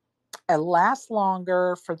a last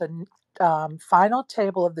longer for the final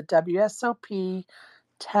table of the WSOP,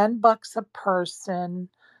 $10 a person,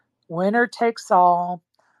 winner takes all,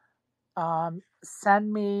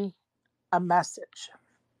 send me a message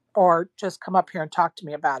or just come up here and talk to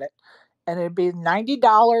me about it. And it'd be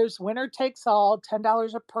 $90, winner takes all,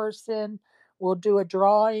 $10 a person. We'll do a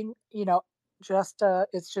drawing, it's just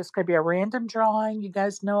going to be a random drawing. You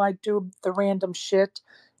guys know I do the random shit,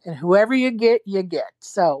 and whoever you get, you get.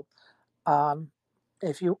 So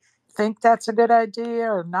if you think that's a good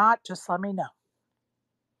idea or not, just let me know.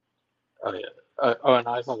 Oh yeah. And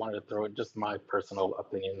I also wanted to throw in just my personal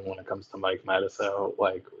opinion when it comes to Mike Matusow.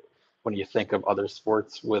 Like when you think of other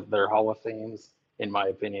sports with their Hall of Fames, in my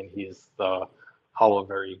opinion, he's the Hall of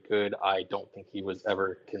Very Good. I don't think he was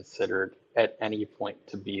ever considered at any point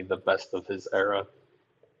to be the best of his era.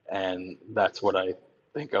 And that's what I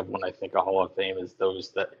think of when I think of Hall of Fame, is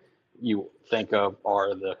those that you think of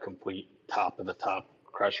are the complete top of the top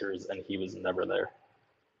crushers, and he was never there.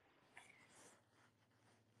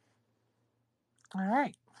 All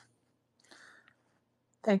right.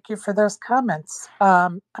 Thank you for those comments.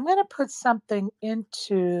 I'm going to put something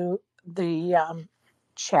into the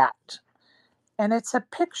chat, and it's a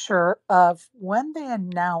picture of when they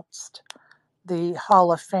announced the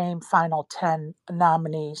Hall of Fame Final 10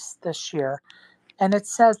 nominees this year. And it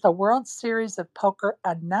says the World Series of Poker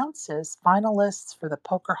announces finalists for the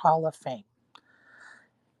Poker Hall of Fame.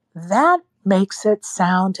 That makes it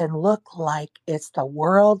sound and look like it's the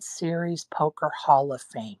World Series Poker Hall of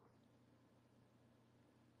Fame.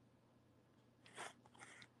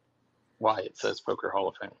 Why it says Poker Hall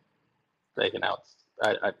of Fame? They announced.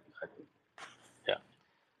 Yeah,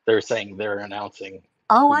 they're saying they're announcing.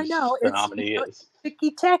 Oh, I know. The nominee is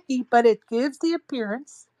ticky tacky, but it gives the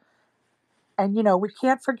appearance. And, we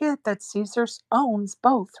can't forget that Caesars owns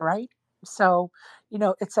both, right? So,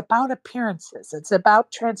 it's about appearances. It's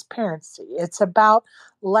about transparency. It's about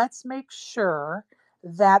let's make sure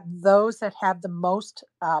that those that have the most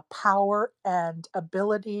power and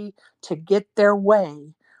ability to get their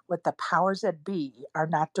way with the powers that be are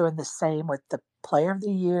not doing the same with the Player of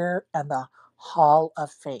the Year and the Hall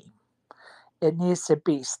of Fame. It needs to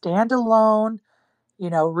be standalone,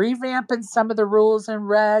 revamping some of the rules and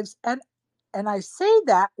regs. And I say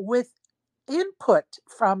that with input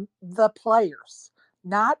from the players,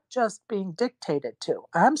 not just being dictated to.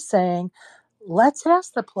 I'm saying, let's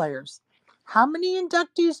ask the players, how many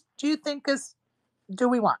inductees do you think do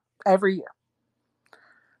we want every year?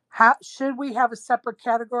 How should we have a separate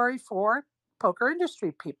category for poker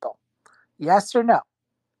industry people? Yes or no?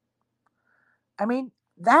 I mean,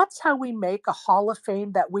 that's how we make a Hall of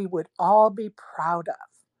Fame that we would all be proud of.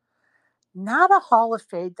 Not a Hall of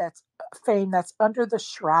Fame that's under the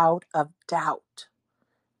shroud of doubt.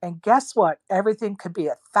 And guess what? Everything could be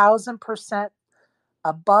 1,000%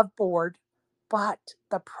 above board. But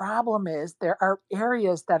the problem is there are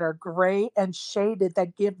areas that are gray and shaded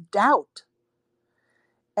that give doubt.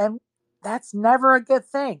 And that's never a good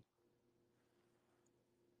thing.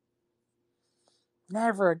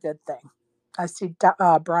 Never a good thing. I see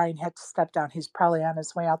Brian had to step down. He's probably on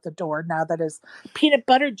his way out the door now that his peanut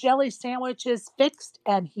butter jelly sandwich is fixed,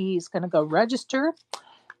 and he's going to go register.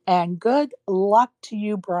 And good luck to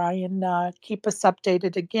you, Brian. Keep us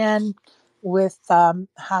updated again with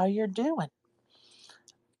how you're doing.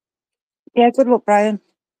 Yeah, good luck, Brian.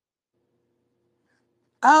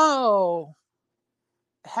 Oh,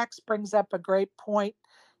 Hex brings up a great point.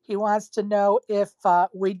 He wants to know if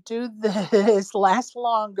we do this last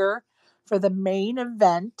longer for the main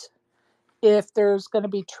event, if there's going to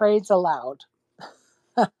be trades allowed.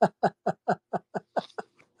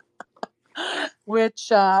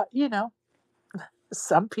 Which,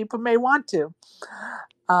 some people may want to.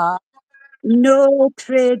 No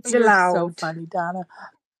trades You're allowed. so funny, Donna.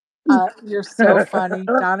 You're so funny.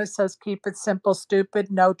 Donna says, keep it simple, stupid,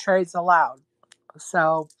 no trades allowed.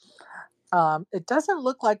 So it doesn't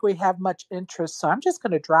look like we have much interest. So I'm just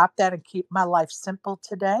going to drop that and keep my life simple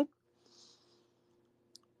today.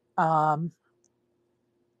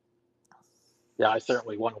 Yeah, I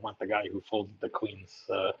certainly wouldn't want the guy who folded the queens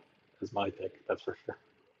as my pick. That's for sure.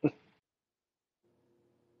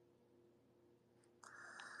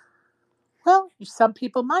 Well, some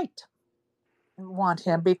people might want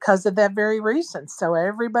him because of that very reason. So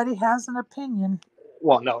everybody has an opinion.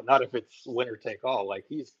 Well, no, not if it's winner take all. Like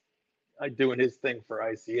he's doing his thing for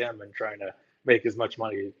ICM and trying to make as much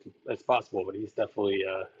money as possible, but he's definitely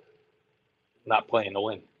not playing to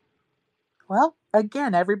win. Well,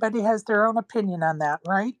 again, everybody has their own opinion on that,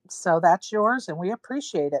 right? So that's yours, and we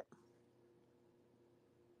appreciate it.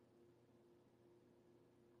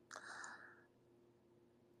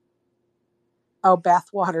 Oh,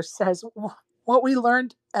 Bathwater says, what we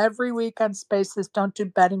learned every week on Spaces, don't do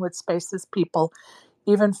betting with Spaces people.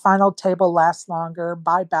 Even final table lasts longer.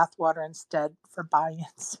 Buy Bathwater instead for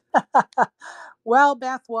buy-ins. Well,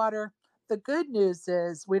 Bathwater, the good news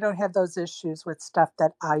is we don't have those issues with stuff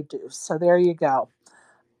that I do. So there you go.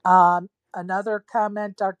 Another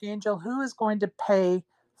comment, Dark Angel, who is going to pay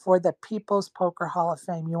for the People's Poker Hall of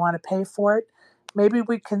Fame? You want to pay for it? Maybe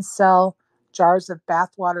we can sell jars of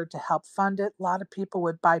bathwater to help fund it. A lot of people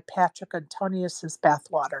would buy Patrick Antonius's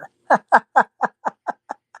bathwater.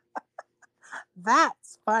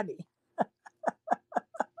 That's funny.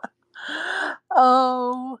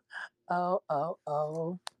 Oh,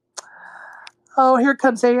 oh. Oh, here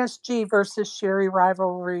comes ASG versus Sherry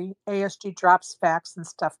rivalry. ASG drops facts and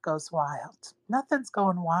stuff goes wild. Nothing's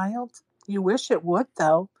going wild. You wish it would,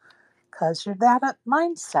 though, because you're that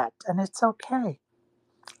mindset, and it's okay.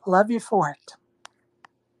 Love you for it.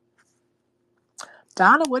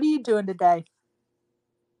 Donna, what are you doing today?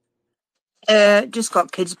 Just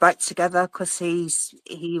got kids back together because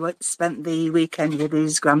spent the weekend with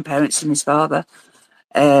his grandparents and his father.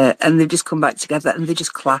 And they've just come back together and they're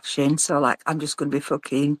just clashing. So, like, I'm just going to be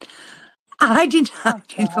fucking hiding Oh, God.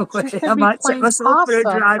 She's away. going I to be might take playing myself for a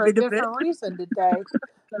possum drive for a in a bit. different reason today.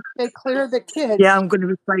 They clear the Yeah, kids. I'm going to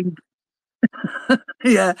be playing.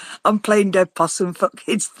 Yeah, I'm playing dead possum for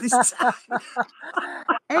kids this time.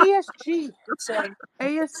 ASG.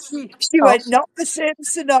 ASG. She Oh, went, not the same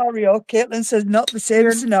scenario. Caitlin says, not the same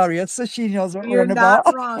you're scenario. So she knows what we're you're on not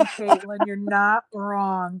about. wrong, Caitlin. You're not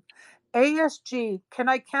wrong. ASG, can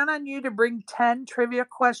I count on you to bring 10 trivia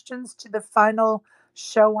questions to the final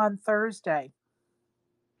show on Thursday?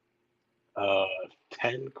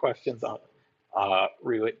 10 questions on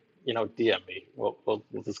really, DM me. We'll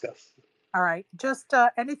discuss. All right. Just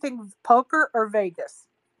anything poker or Vegas?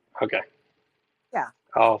 Okay. Yeah.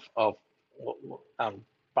 I'll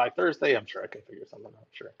by Thursday, I'm sure I can figure something out.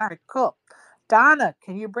 Sure. All right, cool. Donna,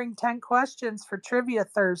 can you bring 10 questions for trivia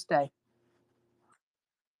Thursday?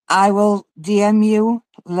 I will DM you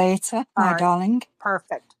later, All my right. darling.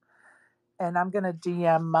 Perfect. And I'm going to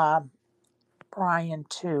DM Brian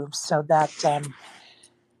too so that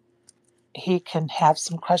he can have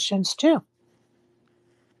some questions too.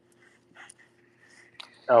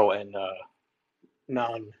 Oh, and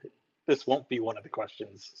non, this won't be one of the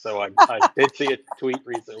questions. So I did see a tweet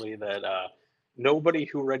recently that nobody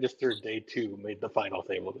who registered day 2 made the final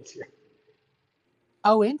table this year.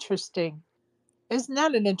 Oh, interesting. Isn't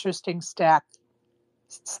that an interesting stat?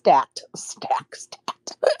 Stat.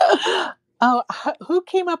 Oh, who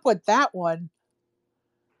came up with that one?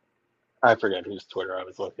 I forget whose Twitter I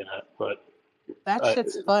was looking at, but That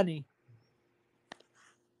shit's funny.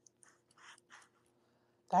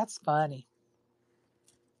 That's funny.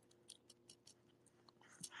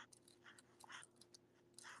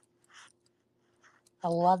 I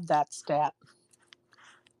love that stat.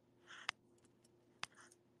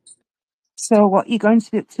 So, what are you going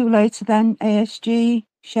to be up to later then, ASG,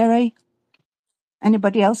 Sherry?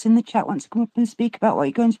 Anybody else in the chat wants to come up and speak about what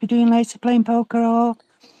you're going to be doing later, playing poker or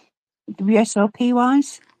WSOP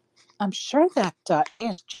wise? I'm sure that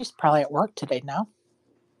she's probably at work today now.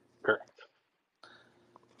 correct.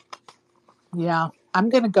 Yeah, I'm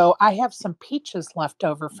going to go. I have some peaches left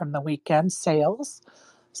over from the weekend sales.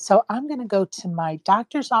 So I'm going to go to my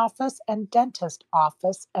doctor's office and dentist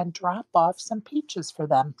office and drop off some peaches for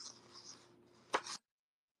them.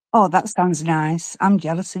 Oh, that sounds nice. I'm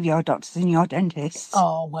jealous of your doctors and your dentists.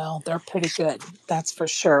 Oh, well, they're pretty good. That's for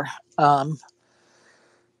sure.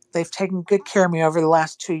 They've taken good care of me over the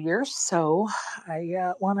last 2 years, so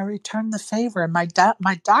I want to return the favor. And my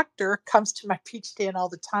doctor comes to my peach stand all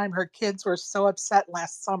the time. Her kids were so upset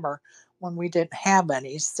last summer when we didn't have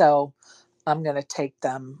any, so I'm going to take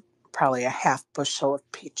them probably a half bushel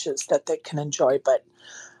of peaches that they can enjoy, but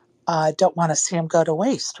I don't want to see them go to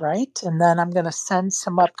waste, right? And then I'm going to send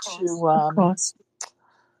some up to Of course.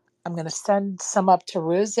 I'm going to send some up to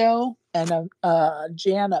Rizzo and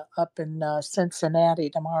Jana up in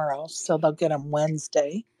Cincinnati tomorrow, so they'll get them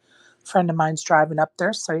Wednesday. friend of mine's driving up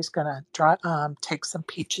there, so he's gonna take some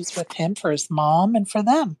peaches with him for his mom and for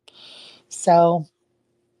them. So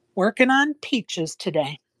working on peaches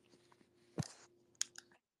today.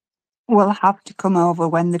 We'll have to come over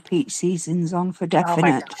when the peach season's on for Oh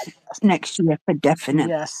my definite. God. Next year for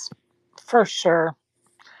definite. Yes, for sure.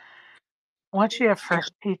 Once you have fresh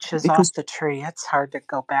peaches Because off the tree, it's hard to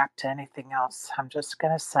go back to anything else. I'm just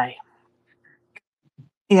gonna say.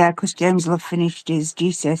 yeah, because James will have finished his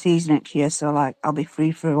GCSEs next year, so like I'll be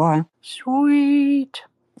free for a while. Sweet.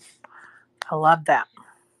 I love that.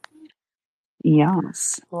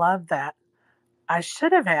 Yes. Love that. I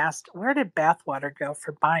should have asked, where did Bathwater go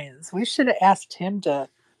for buy-ins? We should have asked him to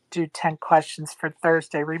do 10 questions for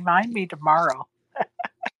Thursday. Remind me tomorrow.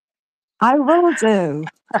 I will do.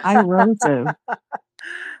 I will do.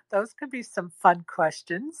 Those could be some fun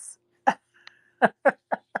questions.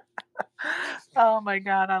 Oh my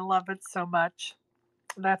God, I love it so much.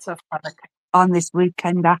 That's a fun On this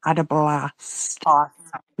weekend, I had a blast.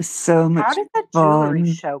 awesome. It was so How much did the jewelry fun.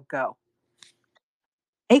 show go?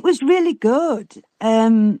 It was really good.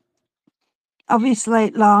 Obviously,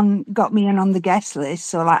 Lon got me in on the guest list,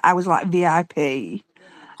 so like I was like VIP,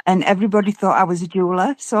 and everybody thought I was a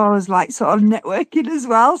jeweler, so I was like sort of networking as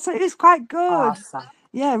well. So it was quite good. Awesome.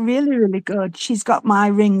 Yeah, really, really good. She's got my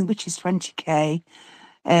ring, which is 20K.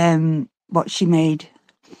 What she made,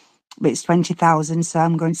 but it's 20,000, so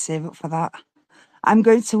I'm going to save up for that. I'm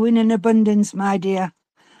going to win in abundance, my dear,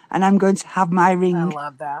 and I'm going to have my I ring.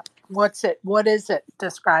 love that. What's it? What is it?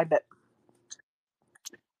 Describe it.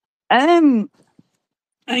 Um,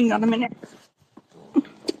 Hang on a minute.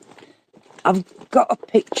 I've got a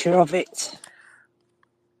picture of it.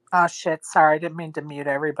 Oh shit, sorry, I didn't mean to mute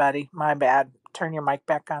everybody. My bad. Turn your mic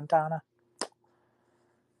back on, Donna.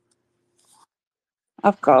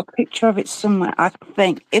 I've got a picture of it somewhere, I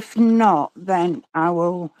think. If not, then I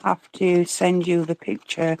will have to send you the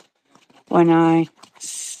picture when I've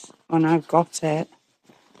got it.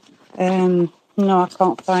 No, I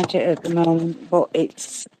can't find it at the moment, but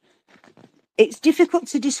it's difficult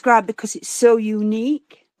to describe because it's so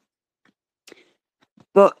unique.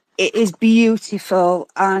 But it is beautiful,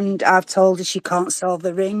 and I've told her she can't sell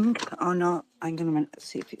the ring or not. Hang on a minute, let's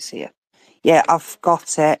see if it's here. Yeah, I've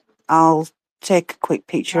got it. I'll take a quick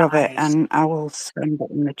picture of it Nice. and I will send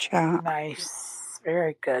it in the chat. Nice.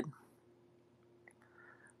 Very good.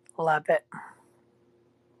 Love it.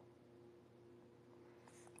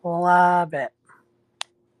 Love it.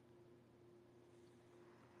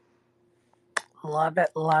 Love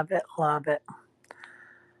it. Love it. Love it.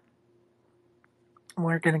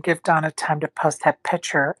 We're going to give Donna time to post that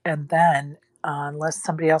picture. And then, unless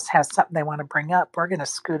somebody else has something they want to bring up, we're going to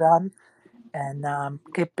scoot on and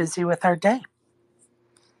get busy with our day.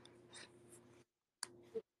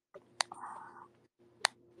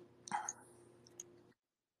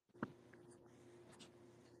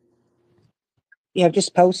 Yeah, I've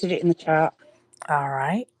just posted it in the chat. All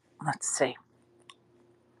right. Let's see.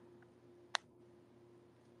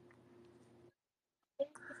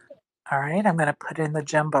 All right. I'm going to put in the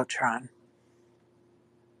Jumbotron.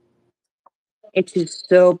 It is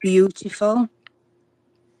so beautiful.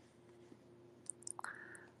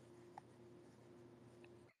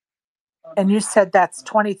 And you said that's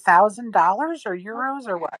 $20,000 or euros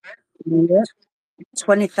or what? Yeah.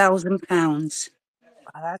 £20,000.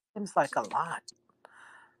 Wow, that seems like a lot.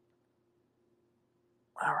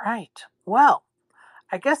 All right. Well,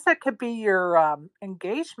 I guess that could be your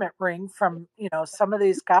engagement ring from, some of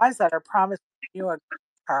these guys that are promising you a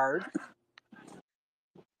card.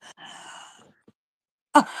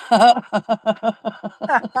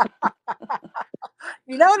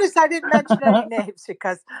 You notice I didn't mention any names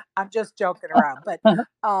because I'm just joking around. But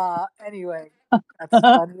anyway, that's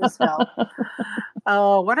funny as hell.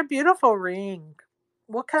 Oh, what a beautiful ring.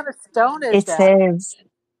 What kind of stone is It that? is.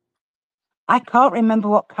 I can't remember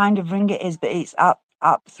what kind of ring it is, but it's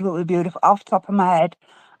absolutely beautiful. Off the top of my head,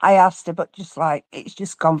 I asked her, but just like it's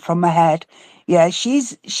just gone from my head. Yeah,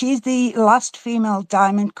 she's the last female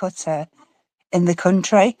diamond cutter in the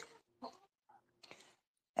country.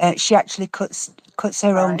 She actually cuts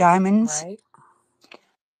her own Right, diamonds, right.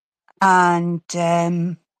 and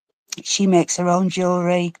she makes her own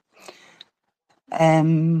jewelry.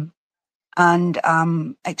 And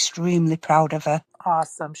I'm extremely proud of her.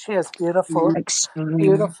 Awesome. She has beautiful, Extremely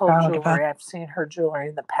beautiful proud of her. jewelry. I've seen her jewelry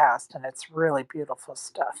in the past and it's really beautiful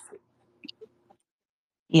stuff.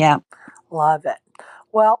 Yeah. Love it.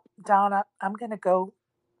 Well, Donna, I'm going to go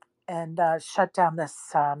and shut down this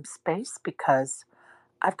space because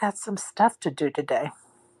I've got some stuff to do today.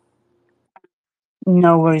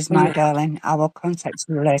 No worries, my Yeah. darling. I will contact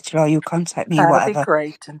you later, or you contact me, That'll be whatever.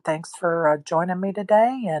 great. And thanks for joining me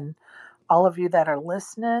today. And all of you that are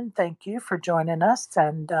listening, thank you for joining us.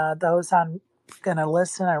 And those I'm going to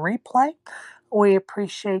listen and replay, we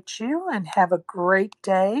appreciate you and have a great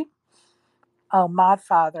day. Oh,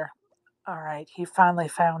 Modfather. All right. He finally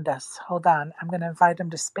found us. Hold on. I'm going to invite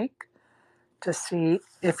him to speak to see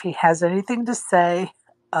if he has anything to say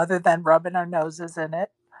other than rubbing our noses in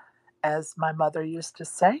it, as my mother used to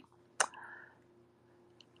say.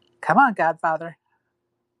 Come on, Godfather.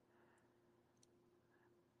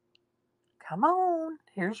 Come on.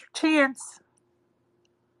 Here's your chance.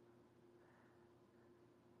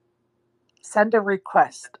 Send a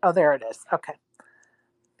request. Oh, there it is. Okay.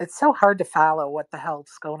 It's so hard to follow what the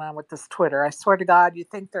hell's going on with this Twitter. I swear to God, you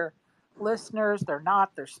think they're listeners, they're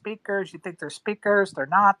not, they're speakers. You think they're speakers, they're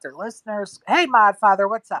not, they're listeners. Hey, Modfather,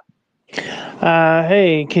 what's up?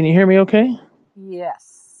 Hey, can you hear me okay?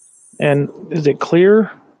 Yes. And is it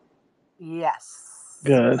clear? Yes.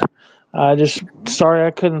 Good. Just sorry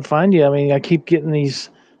I couldn't find you. I mean, I keep getting these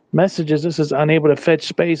messages. This is unable to fetch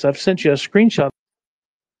space. I've sent you a screenshot.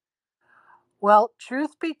 Well,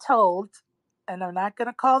 truth be told, and I'm not going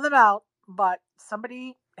to call them out, but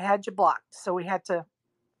somebody had you blocked. So we had to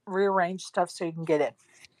rearrange stuff so you can get in.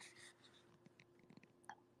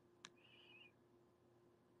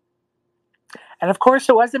 And of course,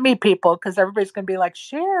 it wasn't me, people, because everybody's going to be like,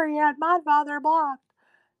 Sherry had Modfather blocked.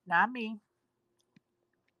 Not me.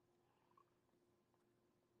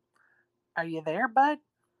 Are you there, bud?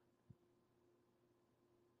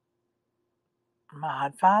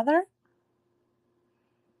 Modfather?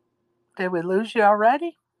 Did we lose you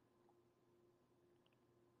already?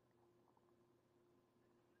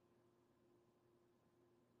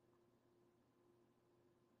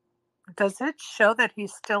 Does it show that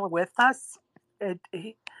he's still with us?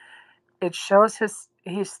 It shows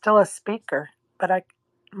he's still a speaker, but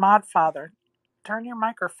Modfather, turn your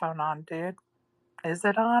microphone on, dude. Is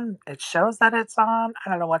it on? It shows that it's on. I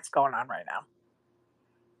don't know what's going on right now.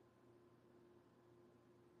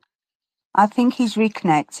 I think he's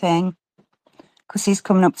reconnecting because he's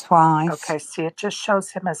coming up twice. Okay, see, it just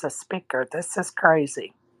shows him as a speaker. This is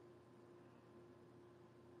crazy.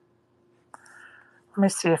 Let me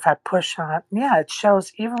see if I push on it. Yeah, it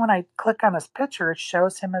shows, even when I click on his picture, it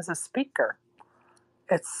shows him as a speaker.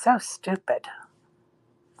 It's so stupid.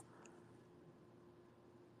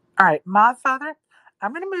 All right, Modfather,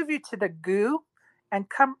 I'm going to move you to the goo and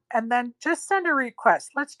then just send a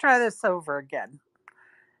request. Let's try this over again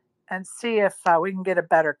and see if we can get a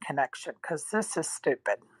better connection, because this is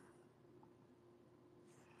stupid.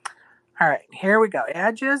 All right, here we go.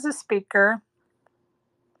 Add you as a speaker.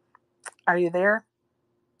 Are you there?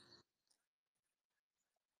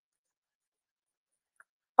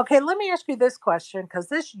 Okay, let me ask you this question, because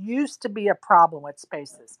this used to be a problem with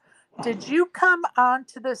spaces. Did you come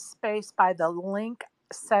onto this space by the link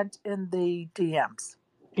sent in the DMs?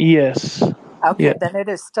 Yes. Okay, Yeah. then it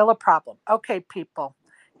is still a problem. Okay, people,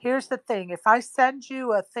 here's the thing. If I send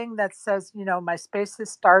you a thing that says, my space is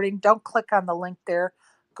starting, don't click on the link there.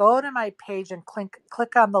 Go to my page and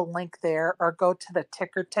click on the link there, or go to the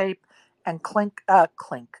ticker tape and click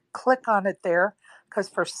on it there. Because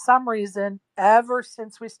for some reason, ever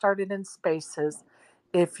since we started in spaces,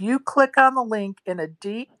 if you click on the link in a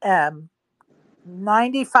DM,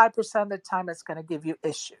 95% of the time it's going to give you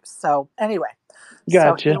issues. So anyway, so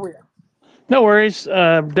Gotcha. here we are. No worries.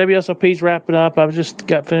 WSOP's wrapping up. I've just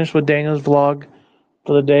got finished with Daniel's vlog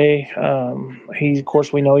for the day. Of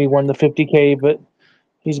course, we know he won the 50K, but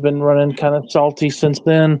he's been running kind of salty since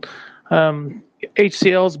then.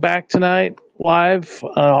 HCL's back tonight live.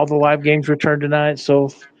 All the live games return tonight. So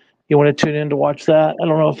if you want to tune in to watch that, I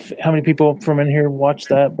don't know how many people from in here watch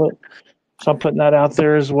that, but so I'm putting that out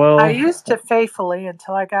there as well. I used to faithfully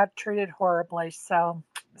until I got treated horribly. So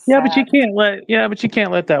Yeah, but you sad.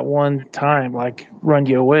 can't let that one time like run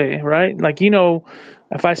you away, right? Like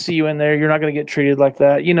if I see you in there, you're not going to get treated like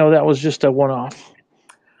that. That was just a one-off.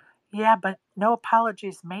 Yeah, but no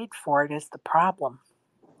apologies made for it is the problem.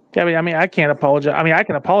 Yeah, I mean, I can't apologize. I mean, I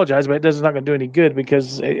can apologize, but it's not going to do any good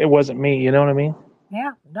because it wasn't me. You know what I mean?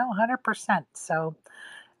 Yeah, no, 100%. So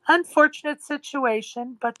unfortunate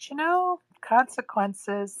situation, but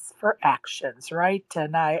consequences for actions, right?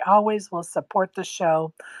 And I always will support the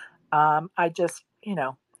show. I just,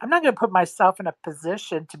 I'm not going to put myself in a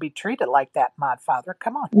position to be treated like that, Modfather.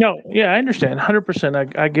 Come on. No, yeah, I understand,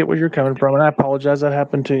 100%. I get where you're coming from, and I apologize that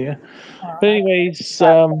happened to you. All But right. anyways,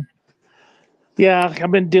 yeah,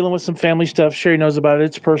 I've been dealing with some family stuff. Sherry knows about it.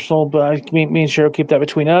 It's personal, but me and Cheryl keep that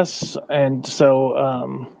between us, and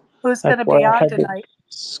so Who's that's going to why be I on had to. tonight?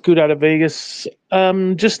 scoot out of Vegas.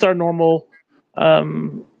 Just our normal.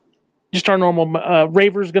 Raver's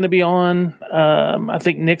going to be on. I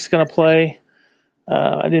think Nick's going to play.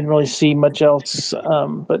 I didn't really see much else,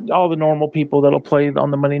 but all the normal people that'll play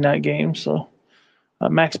on the Monday night game. So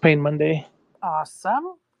Max Payne Monday.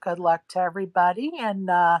 Awesome. Good luck to everybody. And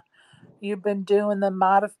you've been doing the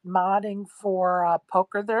modding for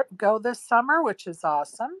Poker Go this summer, which is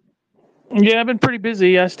awesome. Yeah, I've been pretty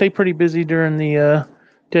busy. I stay pretty busy during the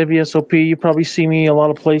WSOP. You probably see me a lot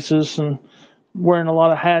of places and wearing a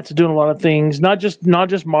lot of hats, doing a lot of things. Not just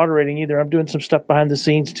moderating either. I'm doing some stuff behind the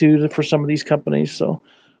scenes too for some of these companies. So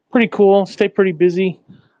pretty cool. Stay pretty busy.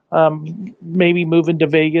 Maybe moving to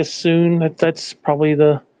Vegas soon. That's probably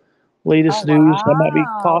the latest Oh, news. I might be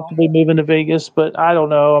wow. possibly moving to Vegas, but I don't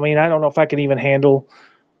know. I mean, I don't know if I can even handle.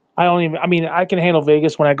 I can handle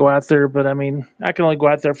Vegas when I go out there, but I mean, I can only go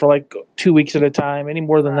out there for like 2 weeks at a time. Any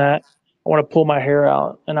more than Right. that, I want to pull my hair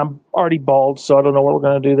out, and I'm already bald, so I don't know what we're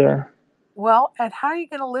gonna do there. Well, and how are you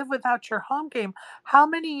going to live without your home game? How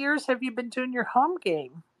many years have you been doing your home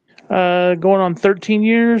game? Going on 13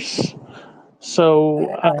 years,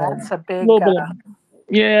 so Yeah, that's a a big. little bit.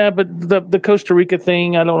 Yeah, but the Costa Rica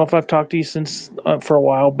thing, I don't know if I've talked to you since for a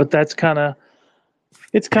while, but that's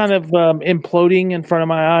it's kind of imploding in front of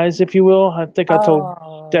my eyes, if you will. I think I told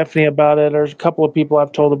Oh, Stephanie about it. There's a couple of people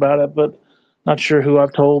I've told about it, but not sure who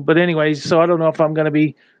I've told. But anyways, so I don't know if I'm going to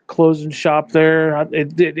be closing shop there.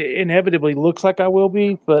 It inevitably looks like I will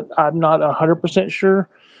be, but I'm not 100% sure.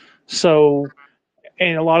 So,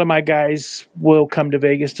 and a lot of my guys will come to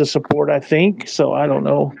Vegas to support, I think. So I don't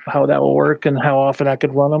know how that will work and how often I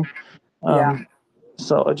could run them. yeah.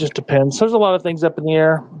 So it just depends. There's a lot of things up in the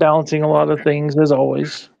air, balancing a lot of things as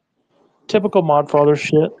always. Typical Modfather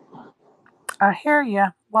shit. I hear you.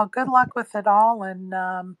 Well, good luck with it all. And,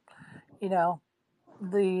 you know,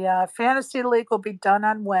 the Fantasy League will be done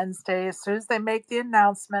on Wednesday. As soon as they make the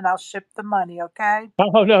announcement, I'll ship the money, okay?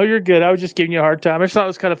 Oh no, you're good. I was just giving you a hard time. I just thought it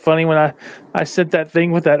was kind of funny when I sent that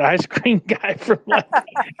thing with that ice cream guy from like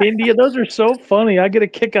India. Those are so funny. I get a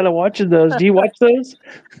kick out of watching those. Do you watch those?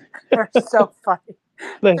 They're so funny.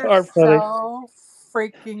 They They're are funny. so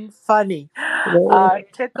freaking funny.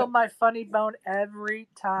 Tickle my funny bone every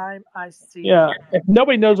time I see Yeah. them. If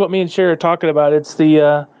nobody knows what me and Sherry are talking about, it's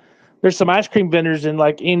the there's some ice cream vendors in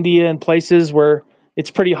like India and places where it's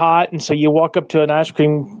pretty hot, and so you walk up to an ice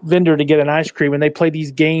cream vendor to get an ice cream, and they play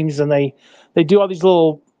these games, and they do all these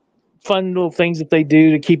little fun little things that they do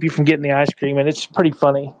to keep you from getting the ice cream, and it's pretty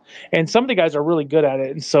funny. And some of the guys are really good at it,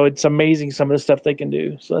 and so it's amazing some of the stuff they can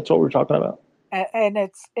do. So that's what we're talking about. And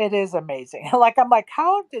it is amazing. Like I'm like,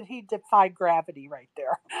 how did he defy gravity right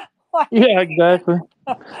there? Like Yeah, exactly.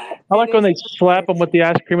 I it like when is they slap them with amazing. the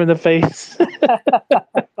ice cream in the face.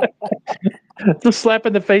 The slap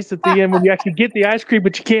in the face at the end when you actually get the ice cream,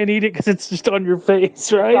 but you can't eat it because it's just on your face,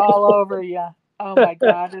 It's right? all over you. Oh my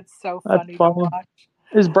God, it's so That's funny to funny. watch.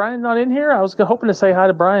 Is Brian not in here? I was hoping to say hi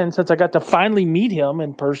to Brian since I got to finally meet him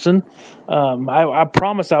in person. I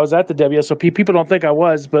promise I was at the WSOP. People don't think I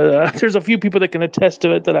was, but there's a few people that can attest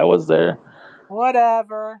to it that I was there.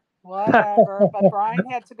 Whatever, whatever. But Brian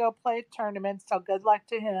had to go play a tournament, so good luck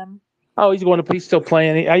to him. Oh, he's still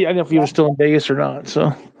playing. I don't know if he was Yep. still in Vegas or not.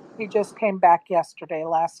 So, He just came back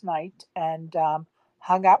last night, and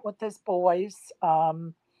hung out with his boys,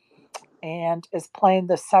 and is playing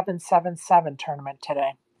the 777 tournament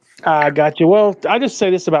today. I got you. Well, I just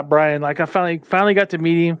say this about Brian. Like, I finally got to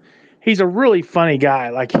meet him. He's a really funny guy.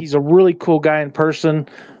 Like, he's a really cool guy in person.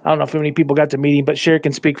 I don't know if many people got to meet him, but Sherry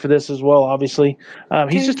can speak for this as well. Obviously,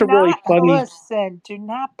 he's Do just a really not funny. listen. Do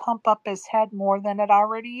not pump up his head more than it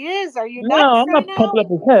already is. Are you No, nuts I'm right not pumping now? up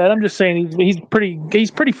his head. I'm just saying he's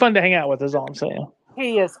pretty fun to hang out with. Is all I'm saying.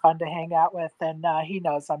 He is fun to hang out with, and he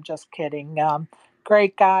knows I'm just kidding.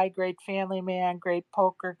 Great guy, great family man, great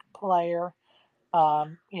poker player. Yeah,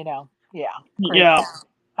 great Yeah, guy.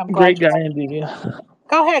 I'm glad great you guy got to meet indeed. him.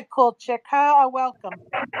 Go ahead, cool chick. Hi, welcome.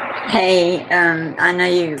 Hey, I know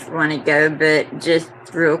you want to go, but just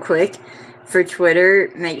real quick for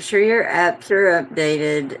Twitter, make sure your apps are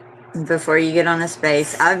updated before you get on a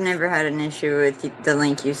space. I've never had an issue with the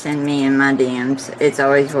link you send me in my DMs. It's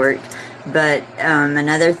always worked. But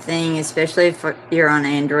another thing, especially if you're on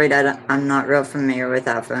Android, I'm not real familiar with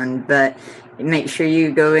iPhone, but make sure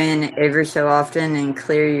you go in every so often and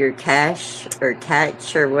clear your cache or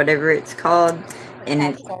catch or whatever it's called.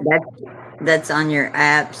 And that's on your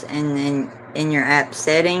apps, and then in your app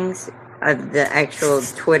settings of the actual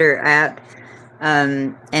Twitter app.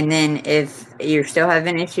 And then if you're still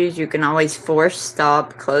having issues, you can always force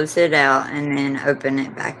stop, close it out, and then open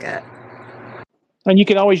it back up. And you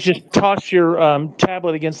can always just toss your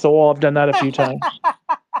tablet against the wall. I've done that a few times.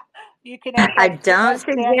 You can act I like you don't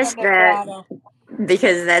met Daniel suggest that Negreanu.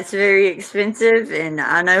 because that's very expensive, and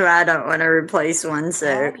I know I don't want to replace one. So,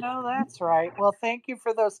 I know that's right. Well, thank you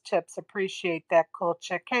for those tips. Appreciate that, cool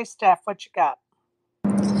chick. Hey, Steph, what you got?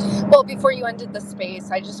 Well, before you ended the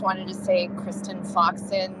space, I just wanted to say Kristen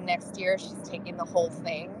Foxen next year, she's taking the whole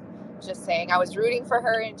thing. Just saying, I was rooting for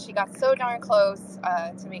her and she got so darn close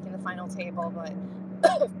to making the final table, but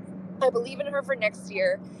I believe in her for next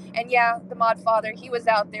year. And yeah, the Modfather, he was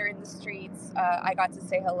out there in the streets. I got to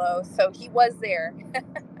say hello, so he was there.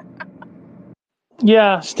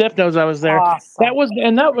 Yeah, Steph knows I was there. That Awesome. was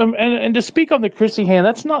and to speak on the Chrissy hand,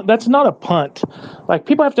 that's not a punt. Like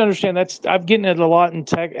people have to understand I've getting it a lot in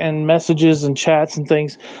tech and messages and chats and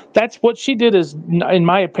things. That's what she did is, in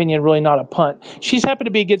my opinion, really not a punt. She's happened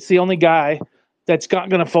to be against the only guy that's not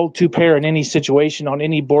going to fold two pair in any situation on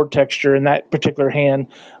any board texture in that particular hand.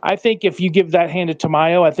 I think if you give that hand to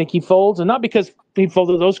Tamayo, I think he folds, and not because he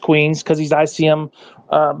folded those queens because he's ICM,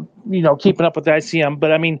 keeping up with the ICM.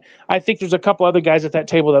 But I mean, I think there's a couple other guys at that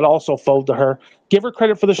table that also fold to her. Give her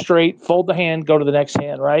credit for the straight, fold the hand, go to the next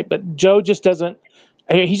hand, right? But Joe just doesn't.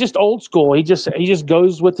 He's just old school. He just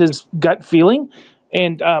goes with his gut feeling,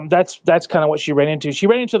 and that's kind of what she ran into. She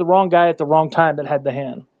ran into the wrong guy at the wrong time that had the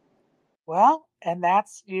hand. Well, and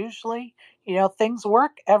that's usually, things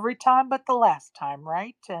work every time but the last time,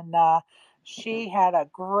 right? And she had a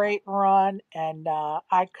great run, and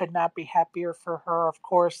I could not be happier for her. Of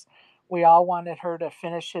course, we all wanted her to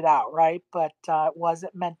finish it out, right? But it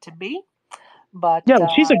wasn't meant to be. But Yeah,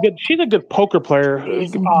 she's a good poker player,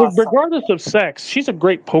 she's awesome, regardless of sex. She's a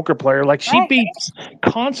great poker player. Like she right? beats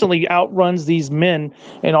constantly outruns these men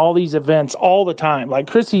in all these events all the time. Like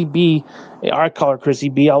Chrissy B, I call her Chrissy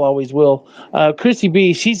B. I'll always will. Chrissy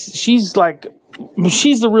B, she's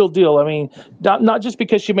the real deal. I mean, not just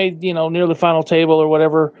because she made near the final table or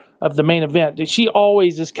whatever of the main event. She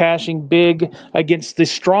always is cashing big against the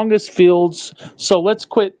strongest fields. So let's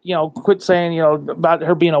quit saying about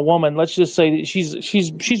her being a woman. Let's just say that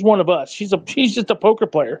she's one of us. She's just a poker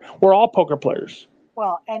player. We're all poker players.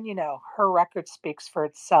 Well, and her record speaks for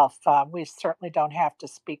itself. We certainly don't have to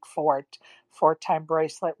speak for it. Four-time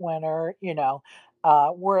bracelet winner.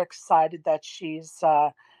 We're excited that she's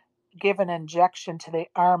give an injection to the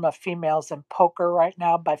arm of females in poker right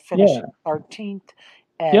now by Yeah. finishing 13th.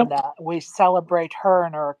 And Yep. we celebrate her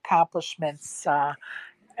and her accomplishments.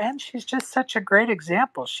 And she's just such a great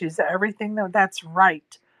example. She's everything that's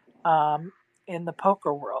right um, in the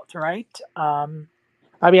poker world, right? I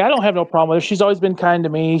mean, I don't have no problem with her. She's always been kind to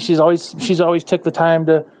me. She's always took the time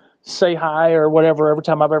to say hi or whatever every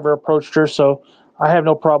time I've ever approached her. So I have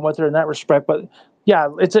no problem with her in that respect. But yeah,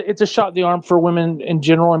 it's a shot in the arm for women in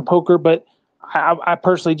general in poker. But I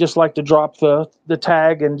personally just like to drop the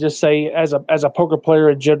tag and just say as a poker player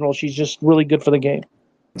in general, she's just really good for the game.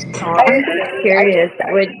 I I'm just agree. curious.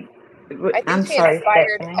 I think I'm she sorry,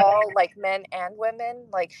 inspired Stephanie. all like men and women.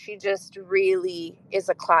 Like she just really is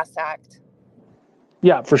a class act.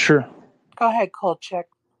 Yeah, for sure. Go ahead, Kolchak.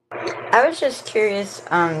 I was just curious,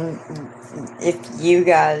 if you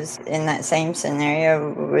guys in that same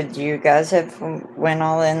scenario, would you guys have went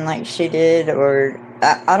all in like she did, or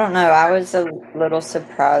I don't know. I was a little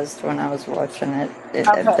surprised when I was watching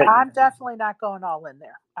Okay, but I'm definitely not going all in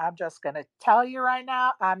there. I'm just going to tell you right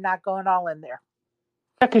now, I'm not going all in there.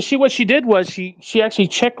 Yeah, because what she did was she actually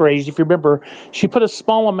check raised. If you remember, she put a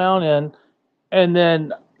small amount in, and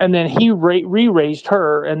then he re-raised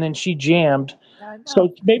her, and then she jammed. I know.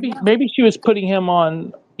 So maybe she was putting him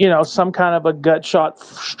on some kind of a gut shot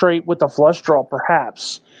straight with a flush draw,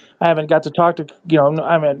 perhaps. I haven't got to talk to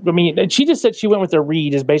I mean, and she just said she went with a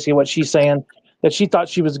read is basically what she's saying, that she thought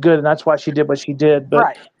she was good and that's why she did what she did. But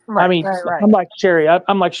Right, I right, mean, right, right. I'm like Sherry.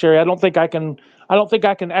 I'm like Sherry. I don't think I can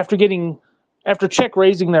after check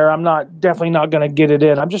raising there. I'm not definitely not going to get it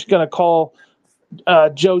in. I'm just going to call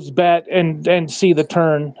Joe's bet and see the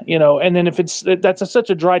turn, and then if that's such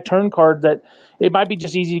a dry turn card that it might be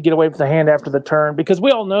just easy to get away with the hand after the turn, because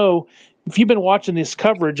we all know, if you've been watching this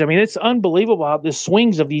coverage, I mean, it's unbelievable how the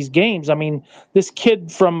swings of these games. I mean, this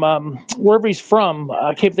kid from wherever he's from,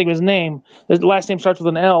 I can't think of his name. His last name starts with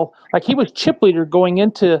an L. Like he was chip leader going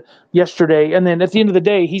into yesterday, and then at the end of the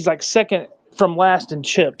day, he's like second from last in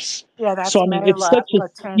chips. Yeah, So that's I mean, it's such Mayla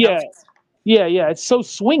a yeah. Latinos. Yeah, it's so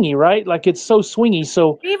swingy, right? Like it's so swingy.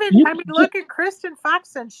 So Even, you I mean, just look at Kristen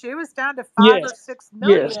Foxen. She was down to five yes, or six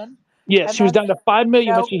yes, million, Yes, And she was then, down to 5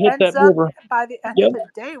 million when she hit ends that up river. by the end Yep. of the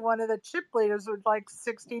day, one of the chip leaders was like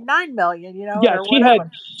 69 million, Yeah, or she had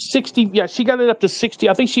whatever. 60. Yeah, she got it up to 60.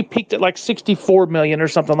 I think she peaked at like 64 million or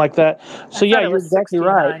something like that. I So yeah, thought it you're was exactly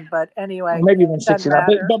right. 69, but Or anyway, maybe even doesn't 69.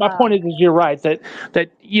 But, matter. but my point is you're right that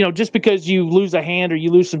just because you lose a hand or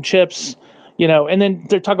you lose some chips, and then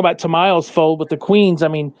they're talking about Tamayo's fold with the queens. I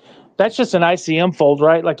mean, that's just an ICM fold,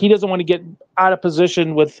 right? Like he doesn't want to get out of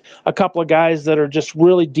position with a couple of guys that are just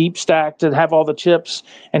really deep stacked and have all the chips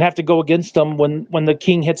and have to go against them when the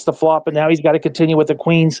king hits the flop and now he's got to continue with the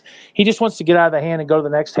queens. He just wants to get out of the hand and go to the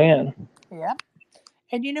next hand. Yeah.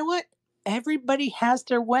 And you know what? Everybody has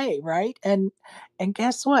their way, right? And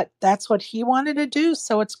guess what? That's what he wanted to do,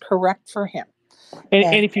 so it's correct for him.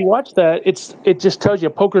 And if you watch that, it just tells you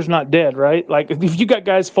poker's not dead, right? Like if you got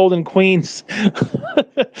guys folding queens,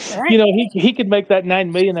 Right. he could make that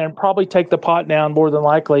 9 million there and probably take the pot down more than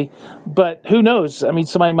likely. But who knows? I mean,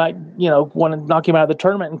 somebody might want to knock him out of the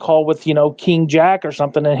tournament and call with King Jack or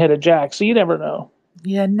something and hit a jack. So you never know.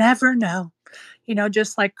 You never know.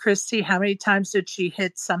 Just like Christy, how many times did she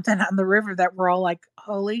hit something on the river that we're all like,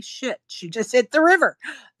 holy shit, she just hit the river,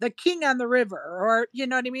 the king on the river. Or, you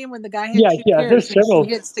know what I mean? When the guy had Yeah, two yeah. pairs There's and she several.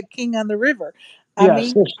 hits the king on the river. I Yes,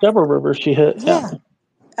 mean, there's several rivers she hit. Yeah.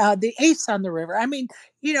 yeah, the ace on the river. I mean,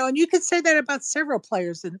 and you could say that about several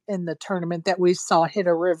players in the tournament that we saw hit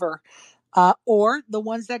a river, or the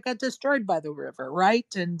ones that got destroyed by the river, right?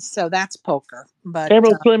 And so that's poker. But,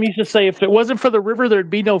 Emerald Slim used to say, if it wasn't for the river, there'd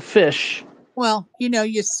be no fish. well,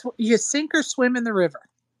 you sink or swim in the river.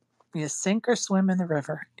 You sink or swim in the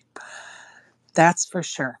river. That's for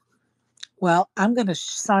sure. Well, I'm going to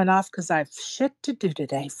sign off because I have shit to do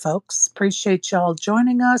today, folks. Appreciate y'all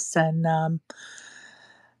joining us and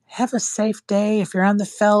have a safe day. If you're on the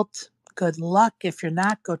felt, good luck. If you're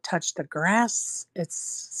not, go touch the grass. It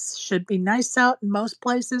should be nice out in most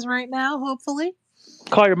places right now, hopefully.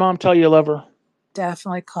 Call your mom, tell you love her.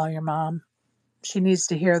 Definitely call your mom. She needs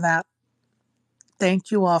to hear that.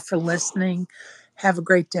 Thank you all for listening. Have a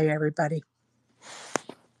great day, everybody.